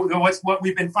 what's what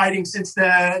we've been fighting since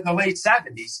the late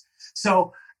 70s.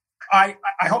 So I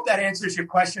hope that answers your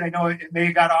question. I know it may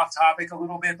have got off topic a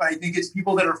little bit, but I think it's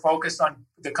people that are focused on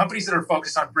the companies that are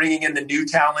focused on bringing in the new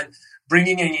talent,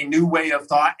 bringing in a new way of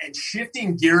thought, and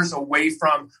shifting gears away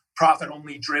from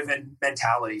profit-only driven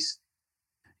mentalities.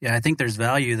 Yeah, I think there's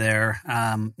value there.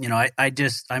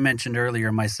 I mentioned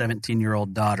earlier my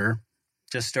 17-year-old daughter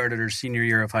just started her senior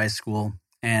year of high school,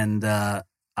 and I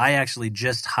actually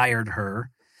just hired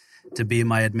her to be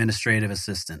my administrative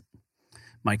assistant.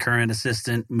 My current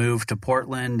assistant moved to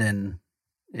Portland, and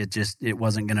it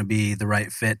wasn't going to be the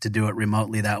right fit to do it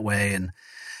remotely that way.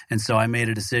 And so I made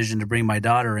a decision to bring my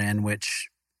daughter in, which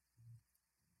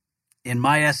in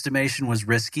my estimation was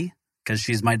risky because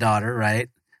she's my daughter, right?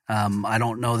 I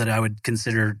don't know that I would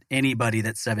consider anybody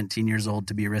that's 17 years old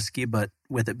to be risky, but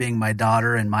with it being my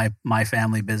daughter and my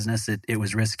family business, it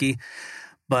was risky.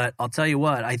 But I'll tell you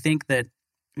what, I think that,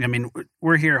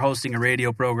 we're here hosting a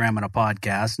radio program and a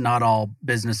podcast. Not all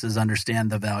businesses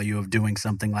understand the value of doing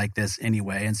something like this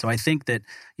anyway. And so I think that,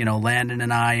 Landon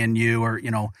and I and you are,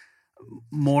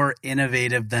 more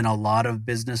innovative than a lot of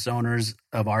business owners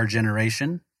of our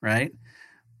generation, right?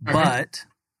 Mm-hmm. But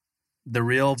the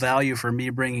real value for me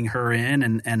bringing her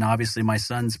in, and obviously my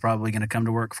son's probably going to come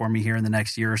to work for me here in the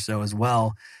next year or so as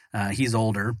well. He's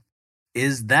older.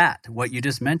 Is that what you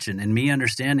just mentioned, and me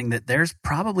understanding that there's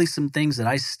probably some things that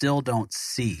I still don't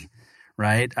see,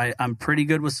 right? I'm pretty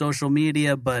good with social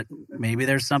media, but maybe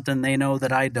there's something they know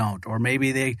that I don't, or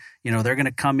maybe they're going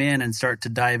to come in and start to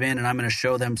dive in, and I'm going to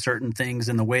show them certain things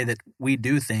in the way that we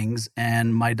do things,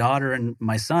 and my daughter and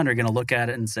my son are going to look at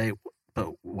it and say,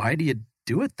 but why do you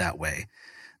do it that way?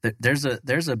 There's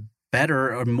a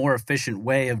better or more efficient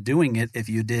way of doing it if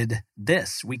you did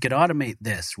this. We could automate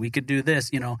this. We could do this.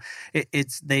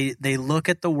 They look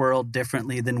at the world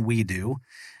differently than we do,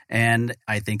 and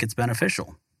I think it's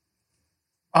beneficial.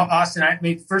 Austin,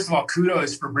 first of all,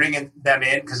 kudos for bringing them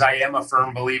in, because I am a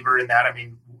firm believer in that.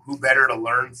 Who better to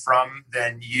learn from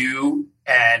than you,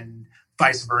 and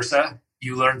vice versa?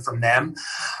 You learn from them.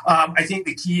 I think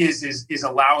the key is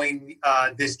allowing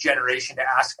this generation to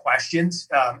ask questions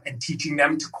and teaching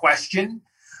them to question,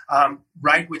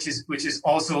 right? Which is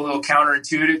also a little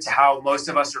counterintuitive to how most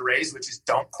of us are raised, which is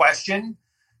don't question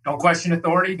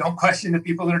authority, don't question the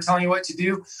people that are telling you what to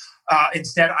do.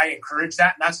 Instead, I encourage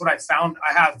that, and that's what I found.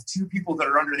 I have 2 people that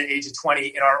are under the age of 20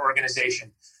 in our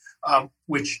organization,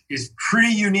 which is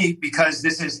pretty unique because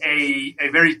this is a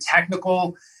very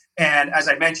technical and, as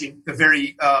I mentioned, a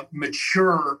very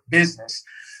mature business.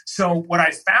 So what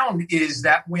I found is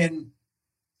that when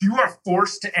you are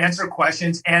forced to answer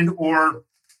questions and or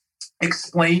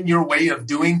explain your way of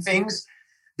doing things,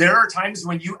 there are times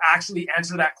when you actually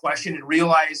answer that question and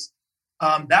realize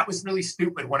that was really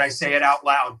stupid when I say it out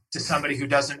loud to somebody who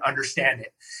doesn't understand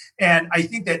it. And I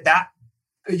think that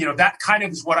kind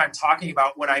of is what I'm talking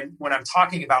about when I'm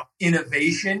talking about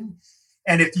innovation.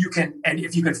 And if you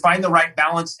can find the right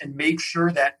balance and make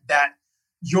sure that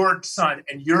your son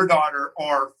and your daughter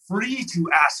are free to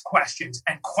ask questions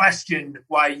and question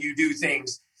why you do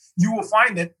things, you will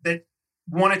find that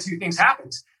one of 2 things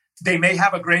happens. They may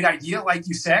have a great idea, like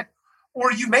you said,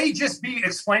 or you may just be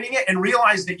explaining it and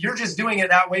realize that you're just doing it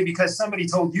that way because somebody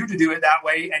told you to do it that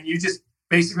way, and you just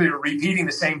basically are repeating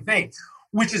the same thing,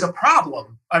 which is a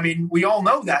problem. We all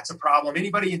know that's a problem.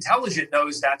 Anybody intelligent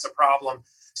knows that's a problem.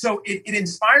 So it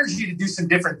inspires you to do some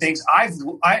different things. I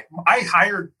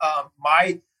hired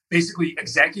my basically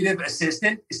executive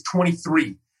assistant is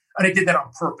 23, and I did that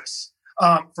on purpose.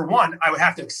 For one, I would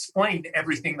have to explain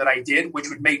everything that I did, which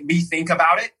would make me think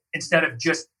about it instead of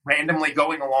just randomly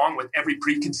going along with every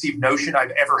preconceived notion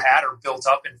I've ever had or built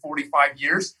up in 45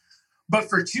 years. But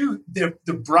for 2, the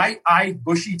bright-eyed,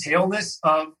 bushy-tailness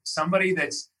of somebody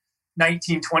that's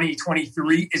 19, 20,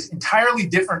 23 is entirely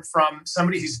different from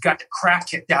somebody who's got the crap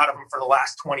kicked out of them for the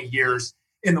last 20 years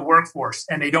in the workforce,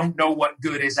 and they don't know what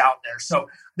good is out there. So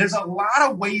there's a lot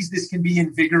of ways this can be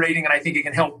invigorating, and I think it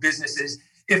can help businesses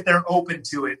if they're open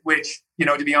to it, which,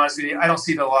 to be honest with you, I don't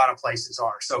see that a lot of places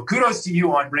are. So kudos to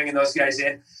you on bringing those guys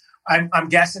in. I'm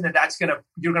guessing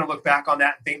you're going to look back on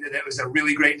that and think that it was a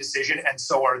really great decision, and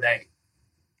so are they.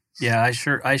 Yeah, I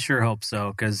sure hope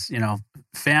so, because,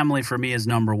 family for me is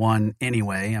number one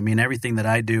anyway. Everything that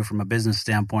I do from a business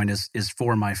standpoint is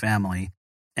for my family.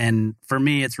 And for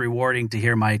me, it's rewarding to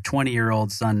hear my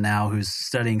 20-year-old son now, who's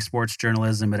studying sports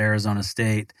journalism at Arizona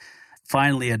State,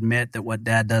 finally admit that what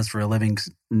Dad does for a living's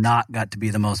not got to be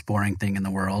the most boring thing in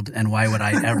the world. And why would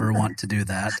I ever want to do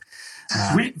that?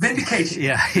 Sweet vindication.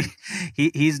 Yeah,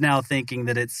 he's now thinking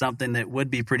that it's something that would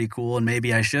be pretty cool, and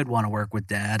maybe I should want to work with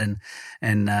Dad, and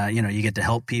you get to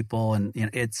help people, and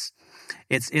it's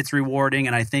rewarding,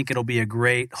 and I think it'll be a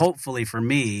great. Hopefully for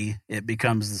me, it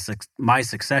becomes my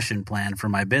succession plan for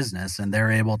my business, and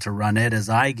they're able to run it as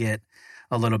I get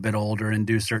a little bit older and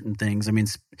do certain things. I mean,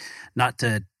 not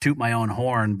to toot my own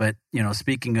horn, but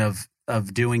speaking of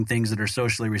doing things that are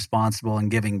socially responsible and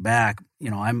giving back,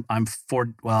 I'm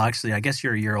well, actually, I guess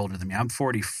you're a year older than me. I'm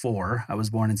 44. I was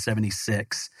born in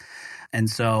 1976. And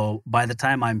so by the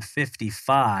time I'm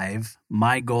 55,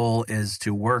 my goal is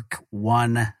to work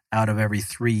 2 out of every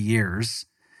 3 years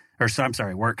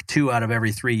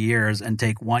and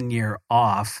take 1 year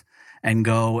off and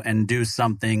go and do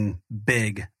something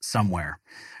big somewhere.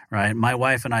 Right. My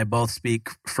wife and I both speak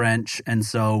French, and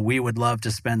so we would love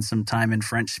to spend some time in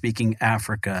French-speaking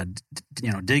Africa,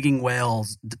 digging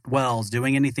wells,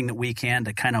 doing anything that we can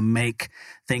to kind of make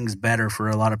things better for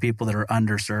a lot of people that are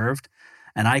underserved.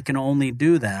 And I can only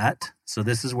do that. So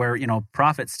this is where,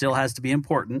 profit still has to be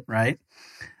important, right?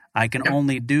 I can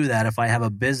only do that if I have a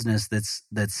business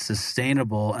that's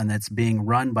sustainable and that's being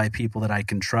run by people that I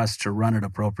can trust to run it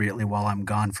appropriately while I'm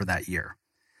gone for that year.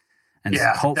 And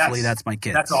hopefully that's my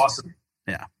kids. That's awesome.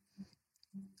 Yeah.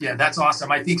 Yeah, that's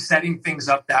awesome. I think setting things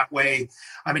up that way,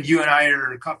 I mean, you and I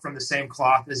are cut from the same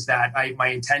cloth as that. My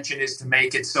intention is to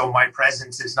make it so my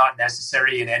presence is not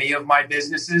necessary in any of my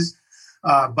businesses,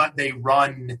 but they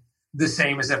run the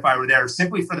same as if I were there,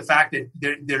 simply for the fact that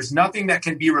there's nothing that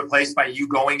can be replaced by you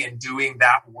going and doing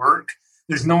that work.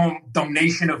 There's no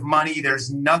donation of money.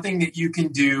 There's nothing that you can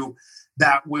do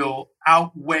that will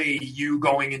outweigh you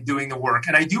going and doing the work.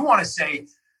 And I do want to say,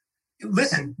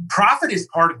 listen, profit is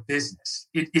part of business.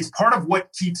 It's part of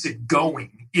what keeps it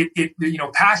going.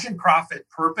 Passion, profit,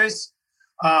 purpose,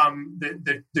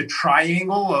 the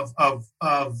triangle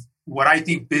of what I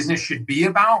think business should be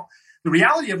about. The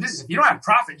reality of this is if you don't have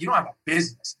profit, you don't have a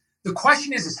business. The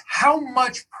question is how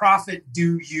much profit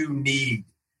do you need?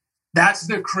 That's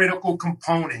the critical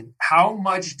component. How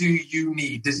much do you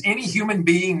need? Does any human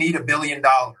being need $1 billion?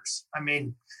 I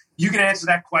mean, you can answer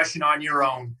that question on your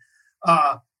own,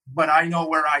 but I know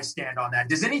where I stand on that.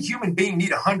 Does any human being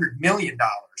need $100 million?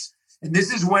 And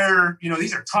this is where,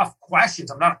 these are tough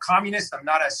questions. I'm not a communist. I'm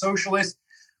not a socialist.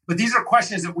 But these are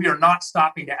questions that we are not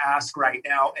stopping to ask right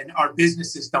now. And our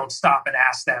businesses don't stop and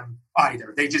ask them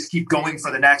either. They just keep going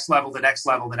for the next level, the next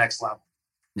level, the next level.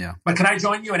 Yeah. But can I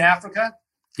join you in Africa?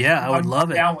 Yeah, I would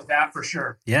love it. Down with that for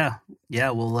sure. Yeah.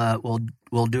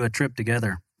 We'll do a trip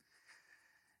together.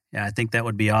 Yeah, I think that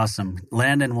would be awesome.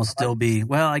 Landon will still be,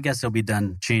 well, I guess he'll be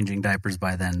done changing diapers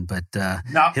by then, but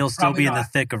he'll still be in the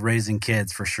thick of raising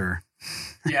kids for sure.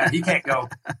 Yeah, he can't go.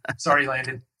 Sorry,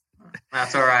 Landon.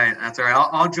 That's all right.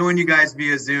 I'll join you guys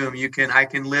via Zoom. I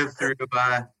can live through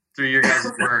your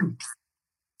guys' work.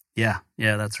 Yeah,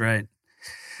 that's right.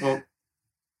 Well,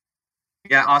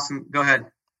 yeah, awesome. Go ahead.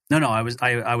 No, I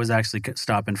was actually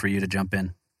stopping for you to jump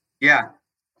in. Yeah.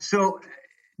 So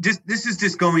this is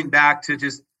just going back to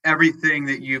just everything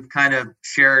that you've kind of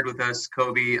shared with us,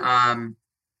 Kobe.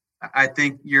 I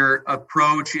think your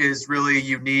approach is really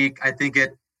unique. I think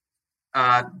it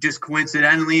just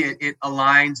coincidentally, it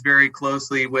aligns very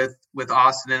closely with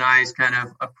Austin and I's kind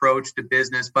of approach to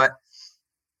business. But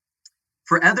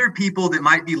for other people that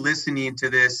might be listening to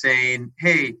this saying,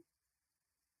 hey,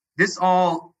 this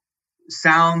all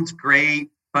sounds great,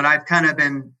 but I've kind of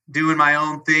been doing my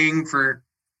own thing for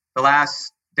the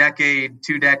last decade,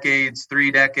 2 decades,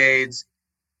 3 decades,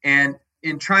 and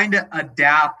in trying to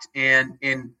adapt and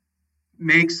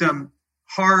make some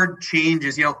hard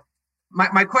changes.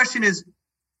 My question is,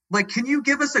 can you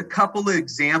give us a couple of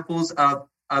examples of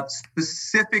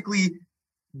specifically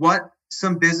what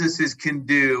some businesses can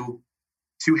do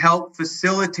to help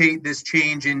facilitate this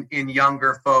change in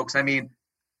younger folks? I mean,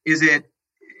 is it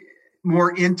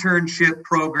more internship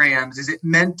programs? Is it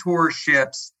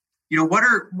mentorships? What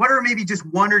are maybe just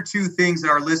 1 or 2 things that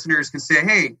our listeners can say,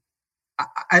 hey,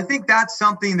 I think that's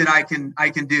something that I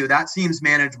can do. That seems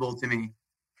manageable to me.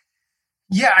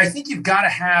 Yeah, I think you've got to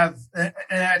have,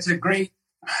 it's a great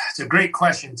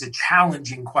question. It's a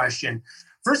challenging question.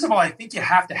 First of all, I think you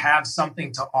have to have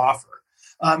something to offer.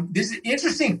 This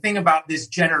interesting thing about this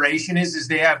generation is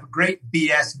they have great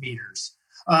BS meters.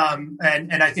 And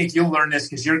I think you'll learn this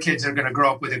because your kids are going to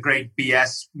grow up with a great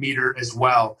BS meter as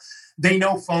well. They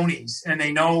know phonies and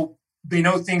they know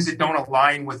things that don't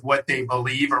align with what they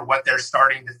believe or what they're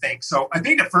starting to think. So I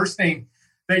think the first thing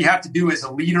that you have to do as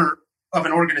a leader of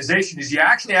an organization is you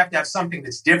actually have to have something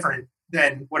that's different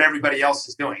than what everybody else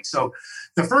is doing. So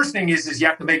the first thing is you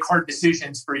have to make hard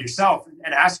decisions for yourself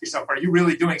and ask yourself, are you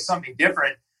really doing something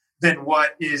different than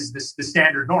what is the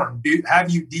standard norm? Have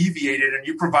you deviated? And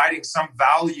you providing some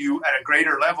value at a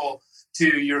greater level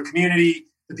to your community,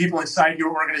 the people inside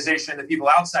your organization, the people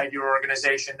outside your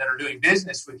organization that are doing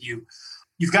business with you?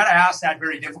 You've got to ask that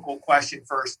very difficult question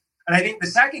first. And I think the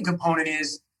second component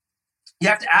is you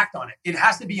have to act on it. It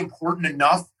has to be important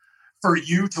enough for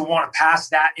you to want to pass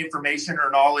that information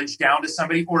or knowledge down to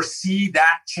somebody or see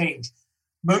that change.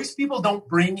 Most people don't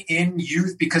bring in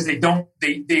youth because they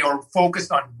are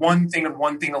focused on one thing and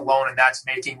one thing alone, and that's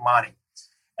making money.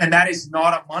 And that is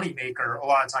not a money maker a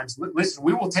lot of times. Listen,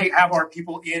 we will have our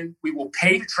people in, we will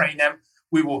pay to train them,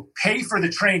 we will pay for the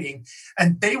training,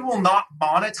 and they will not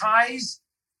monetize.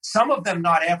 Some of them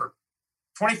not ever.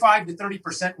 25 to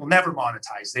 30% will never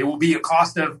monetize. They will be a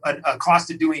cost of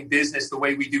doing business the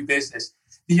way we do business.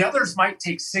 The others might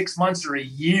take 6 months or a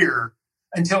year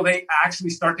until they actually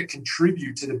start to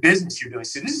contribute to the business you're doing.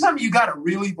 So this is something you got to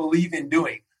really believe in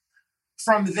doing.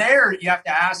 From there, you have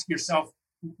to ask yourself,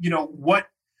 what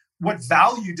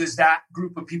value does that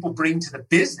group of people bring to the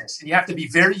business? And you have to be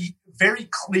very, very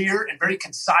clear and very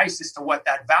concise as to what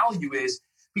that value is,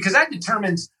 because that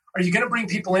determines, are you going to bring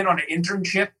people in on an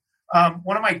internship?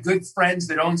 One of my good friends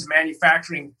that owns a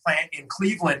manufacturing plant in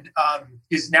Cleveland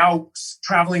is now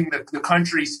traveling the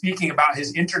country speaking about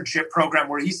his internship program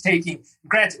where he's taking,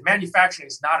 granted, manufacturing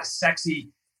is not a sexy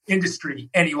industry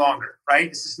any longer, right?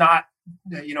 This is not,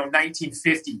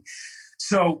 1950.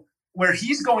 So where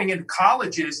he's going into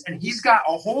colleges and he's got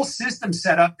a whole system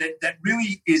set up that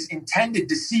really is intended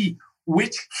to see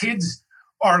which kids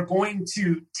are going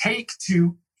to take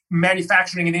to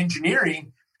manufacturing and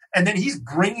engineering. And then he's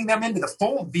bringing them into the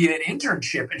fold via an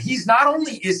internship. And he's not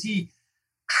only is he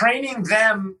training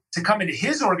them to come into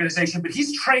his organization, but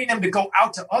he's training them to go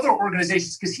out to other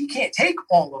organizations because he can't take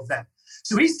all of them.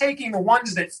 So he's taking the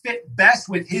ones that fit best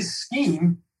with his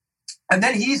scheme, and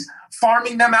then he's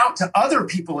farming them out to other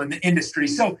people in the industry.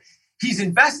 So he's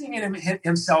investing in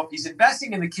himself, he's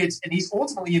investing in the kids, and he's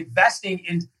ultimately investing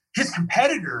in his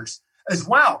competitors as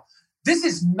well. This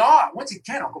is not, once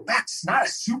again, I'll go back, it's not a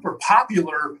super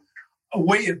popular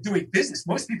way of doing business.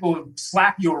 Most people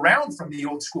slap you around from the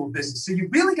old school business. So you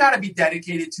really got to be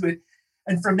dedicated to it.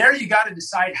 And from there, you got to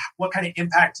decide what kind of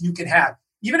impact you can have.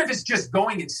 Even if it's just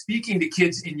going and speaking to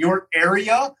kids in your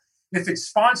area, if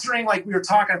it's sponsoring, like we were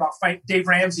talking about, Dave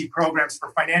Ramsey programs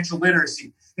for financial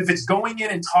literacy, if it's going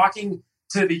in and talking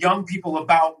to the young people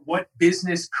about what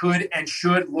business could and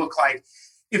should look like,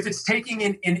 if it's taking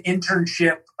an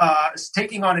internship,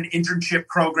 taking on an internship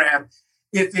program,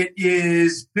 if it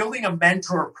is building a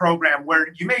mentor program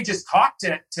where you may just talk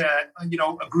to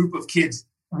a group of kids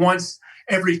once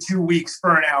every 2 weeks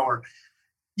for an hour,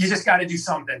 you just got to do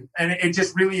something. And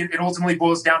it ultimately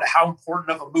boils down to how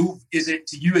important of a move is it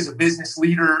to you as a business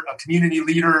leader, a community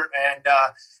leader,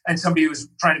 and somebody who's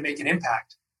trying to make an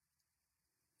impact.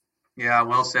 Yeah,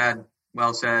 well said.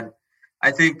 Well said.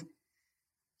 I think,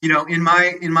 in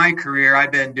my career,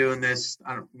 I've been doing this,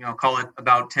 call it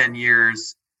about 10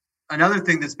 years. Another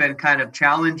thing that's been kind of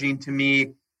challenging to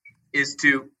me is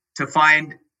to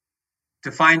find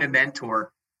a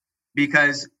mentor,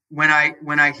 because when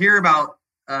I hear about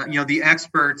the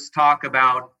experts talk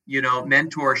about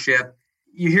mentorship,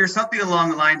 you hear something along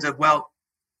the lines of, well,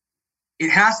 it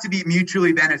has to be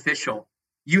mutually beneficial.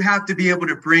 You have to be able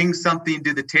to bring something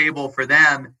to the table for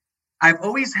them. I've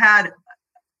always had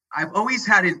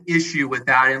an issue with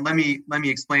that, and let me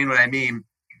explain what I mean.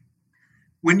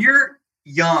 When you're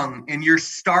young and you're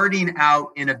starting out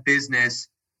in a business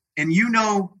and you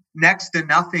know next to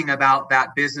nothing about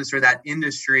that business or that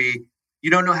industry, you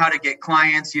don't know how to get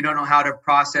clients, you don't know how to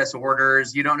process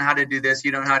orders, you don't know how to do this,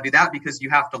 you don't know how to do that, because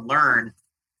you have to learn.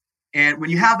 And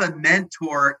when you have a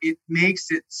mentor, it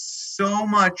makes it so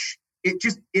much,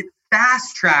 it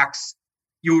fast tracks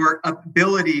your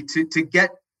ability to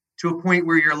get to a point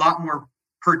where you're a lot more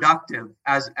productive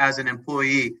as an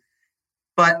employee.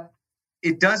 But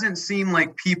it doesn't seem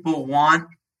like people want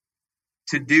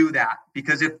to do that,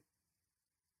 because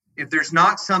if there's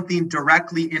not something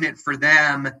directly in it for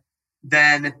them,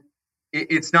 then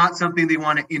it's not something they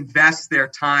want to invest their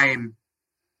time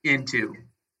into.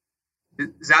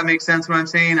 Does that make sense what I'm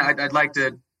saying? I'd like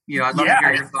to, I'd love to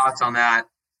hear your thoughts on that.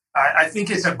 I think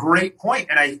it's a great point.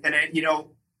 And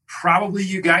probably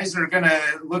you guys are going to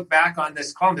look back on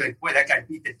this call and be like, boy, that guy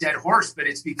beat the dead horse. But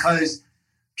it's because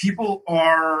people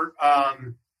are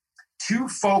too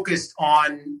focused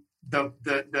on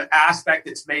the aspect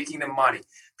that's making them money.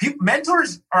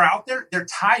 Mentors are out there. They're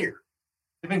tired.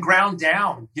 They've been ground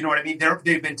down. You know what I mean?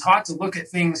 They've been taught to look at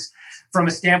things from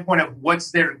a standpoint of what's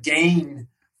their gain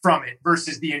from it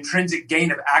versus the intrinsic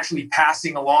gain of actually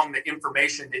passing along the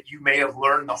information that you may have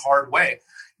learned the hard way.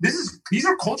 these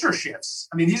are culture shifts.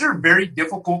 I mean, these are very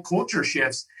difficult culture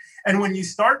shifts. And when you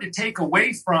start to take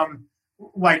away from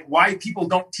like why people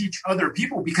don't teach other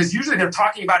people, because usually they're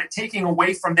talking about it taking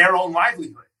away from their own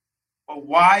livelihood. But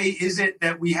why is it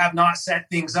that we have not set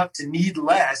things up to need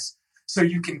less so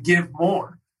you can give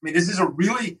more? I mean, these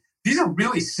are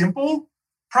really simple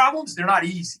problems. They're not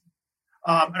easy.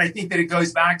 And I think that it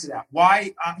goes back to that.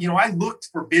 Why, I looked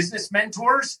for business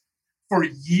mentors for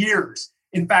years.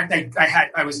 In fact,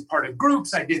 I was part of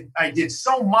groups. I did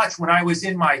so much when I was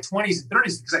in my 20s and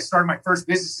 30s because I started my first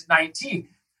business at 19.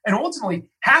 And ultimately,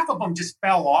 half of them just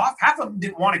fell off. Half of them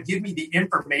didn't want to give me the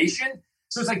information.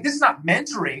 So it's like, this is not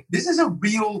mentoring. This is a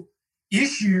real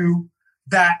issue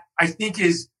that I think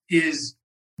is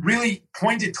really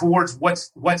pointed towards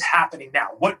what's happening now,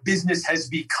 what business has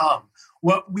become,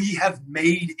 what we have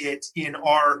made it in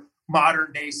our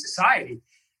modern day society.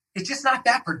 It's just not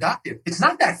that productive. It's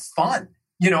not that fun.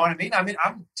 You know what I mean?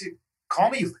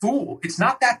 Call me a fool. It's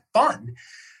not that fun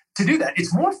to do that.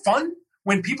 It's more fun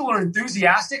when people are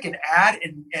enthusiastic and add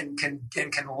and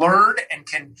can learn and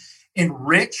can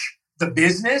enrich the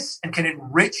business and can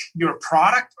enrich your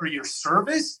product or your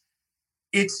service.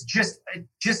 It just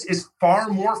is far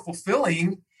more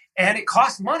fulfilling, and it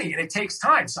costs money and it takes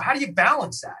time. So how do you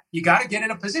balance that? You got to get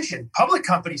in a position. Public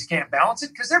companies can't balance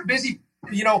it because they're busy,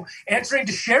 answering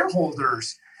to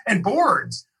shareholders and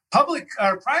boards. Public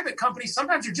or private companies,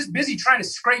 sometimes you're just busy trying to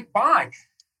scrape by.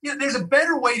 There's a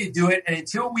better way to do it. And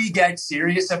until we get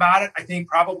serious about it, I think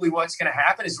probably what's going to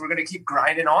happen is we're going to keep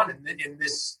grinding on in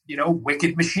this,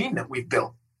 wicked machine that we've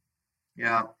built.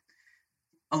 Yeah.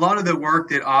 A lot of the work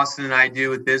that Austin and I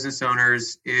do with business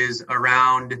owners is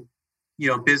around,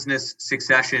 business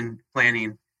succession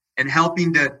planning and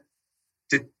helping to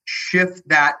shift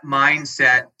that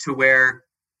mindset to where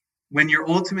when you're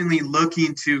ultimately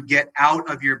looking to get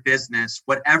out of your business,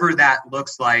 whatever that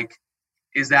looks like,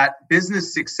 is that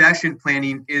business succession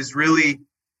planning is really,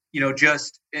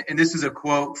 and this is a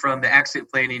quote from the Exit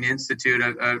Planning Institute,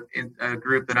 a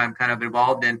group that I'm kind of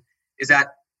involved in, is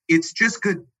that it's just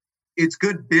good. It's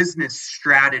good business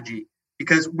strategy,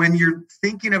 because when you're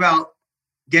thinking about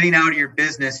getting out of your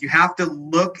business, you have to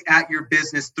look at your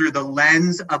business through the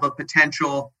lens of a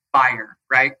potential buyer,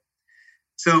 right?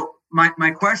 So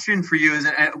my question for you is,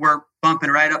 and we're bumping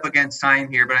right up against time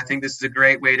here, but I think this is a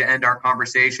great way to end our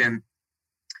conversation.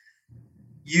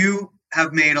 You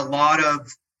have made a lot of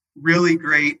really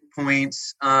great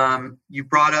points. You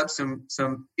brought up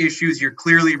some issues you're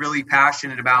clearly really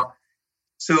passionate about.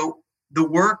 So the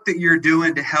work that you're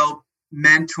doing to help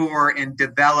mentor and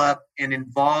develop and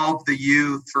involve the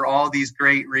youth for all these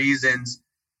great reasons,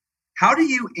 how do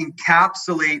you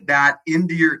encapsulate that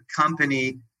into your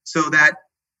company so that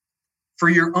for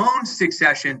your own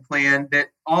succession plan, that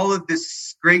all of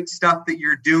this great stuff that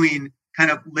you're doing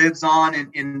kind of lives on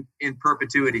in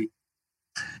perpetuity?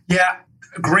 Yeah,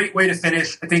 a great way to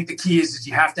finish. I think the key is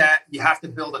you have to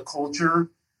build a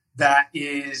culture that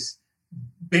is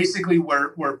basically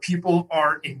where people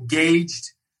are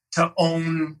engaged to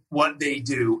own what they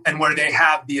do and where they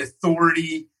have the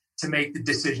authority to make the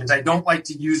decisions. I don't like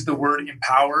to use the word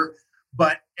empower,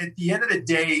 but at the end of the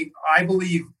day, I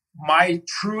believe my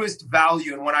truest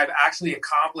value and when I've actually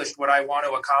accomplished what I want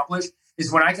to accomplish is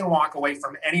when I can walk away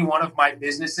from any one of my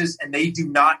businesses and they do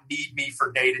not need me for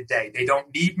day to day. They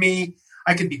don't need me.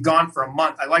 I could be gone for a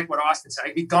month. I like what Austin said. I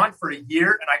could be gone for a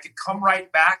year and I could come right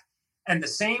back, and the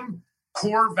same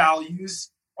core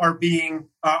values are being,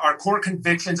 our core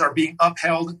convictions are being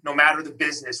upheld no matter the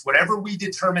business. Whatever we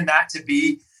determine that to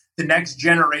be, the next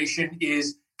generation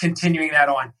is continuing that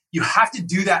on. You have to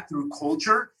do that through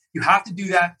culture. You have to do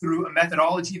that through a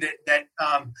methodology that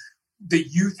the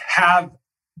youth have.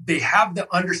 They have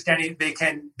the understanding they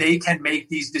can make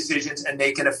these decisions and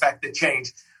they can affect the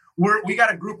change. We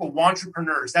got a group of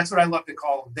entrepreneurs. That's what I love to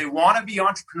call them. They want to be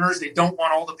entrepreneurs. They don't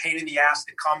want all the pain in the ass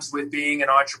that comes with being an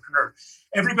entrepreneur.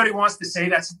 Everybody wants to say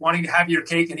that's wanting to have your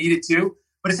cake and eat it too,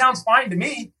 but it sounds fine to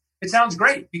me. It sounds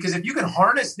great, because if you can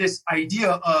harness this idea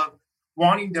of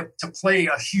wanting to play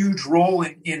a huge role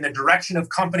in the direction of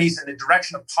companies and the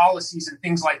direction of policies and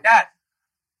things like that,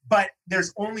 but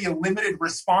there's only a limited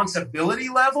responsibility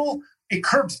level, it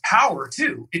curbs power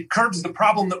too. It curbs the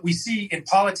problem that we see in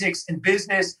politics and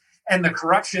business and the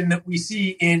corruption that we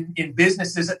see in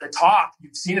businesses at the top.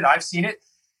 You've seen it. I've seen it.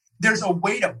 There's a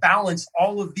way to balance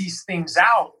all of these things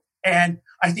out. And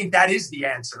I think that is the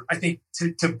answer. I think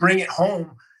to bring it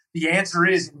home, the answer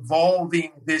is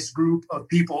involving this group of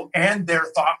people and their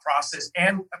thought processes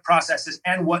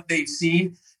and what they've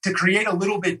seen to create a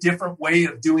little bit different way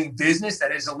of doing business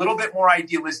that is a little bit more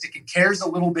idealistic and cares a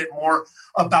little bit more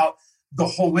about the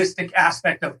holistic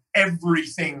aspect of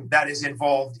everything that is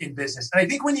involved in business. And I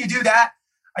think when you do that,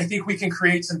 I think we can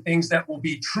create some things that will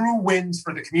be true wins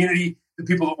for the community, the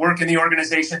people that work in the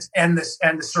organizations, and the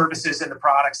services and the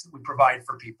products that we provide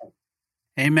for people.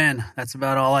 Amen. That's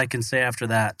about all I can say after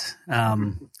that.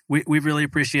 We really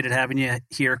appreciated having you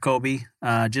here, Kobe.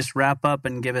 Just wrap up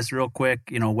and give us real quick,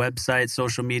 website,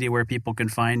 social media, where people can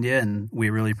find you. And we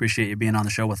really appreciate you being on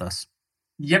the show with us.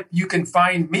 Yep. You can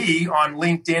find me on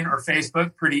LinkedIn or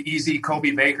Facebook. Pretty easy.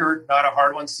 Kobe Baker, not a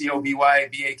hard one.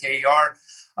 COBYBAKER.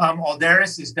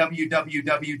 Alderus is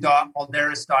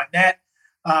www.alderus.net.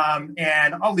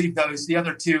 And I'll leave those. The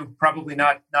other two, probably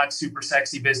not super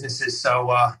sexy businesses.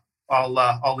 So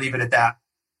I'll leave it at that.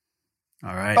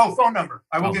 All right. Oh, phone number.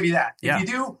 I will give you that. Yeah. If you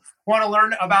do want to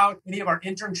learn about any of our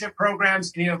internship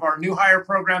programs, any of our new hire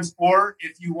programs, or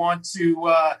if you want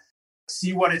to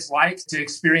see what it's like to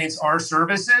experience our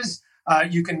services,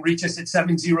 you can reach us at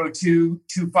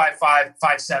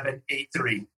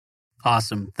 702-255-5783.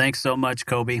 Awesome. Thanks so much,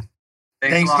 Kobe.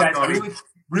 Thanks a lot, guys. Kobe. I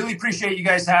really appreciate you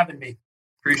guys having me.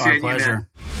 Appreciate you, pleasure. man.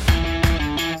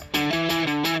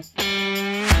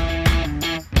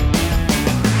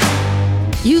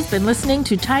 You've been listening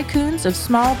to Tycoons of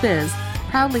Small Biz,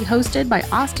 proudly hosted by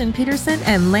Austin Peterson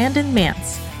and Landon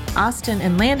Mance. Austin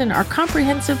and Landon are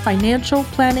comprehensive financial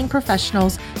planning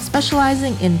professionals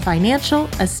specializing in financial,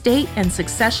 estate, and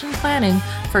succession planning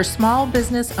for small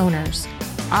business owners.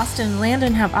 Austin and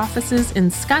Landon have offices in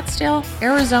Scottsdale,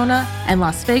 Arizona, and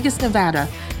Las Vegas, Nevada,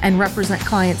 and represent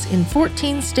clients in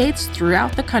 14 states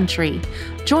throughout the country.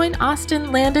 Join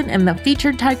Austin, Landon, and the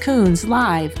featured Tycoons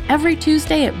live every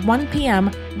Tuesday at 1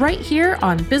 p.m. right here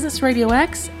on Business Radio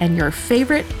X and your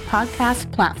favorite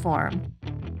podcast platform.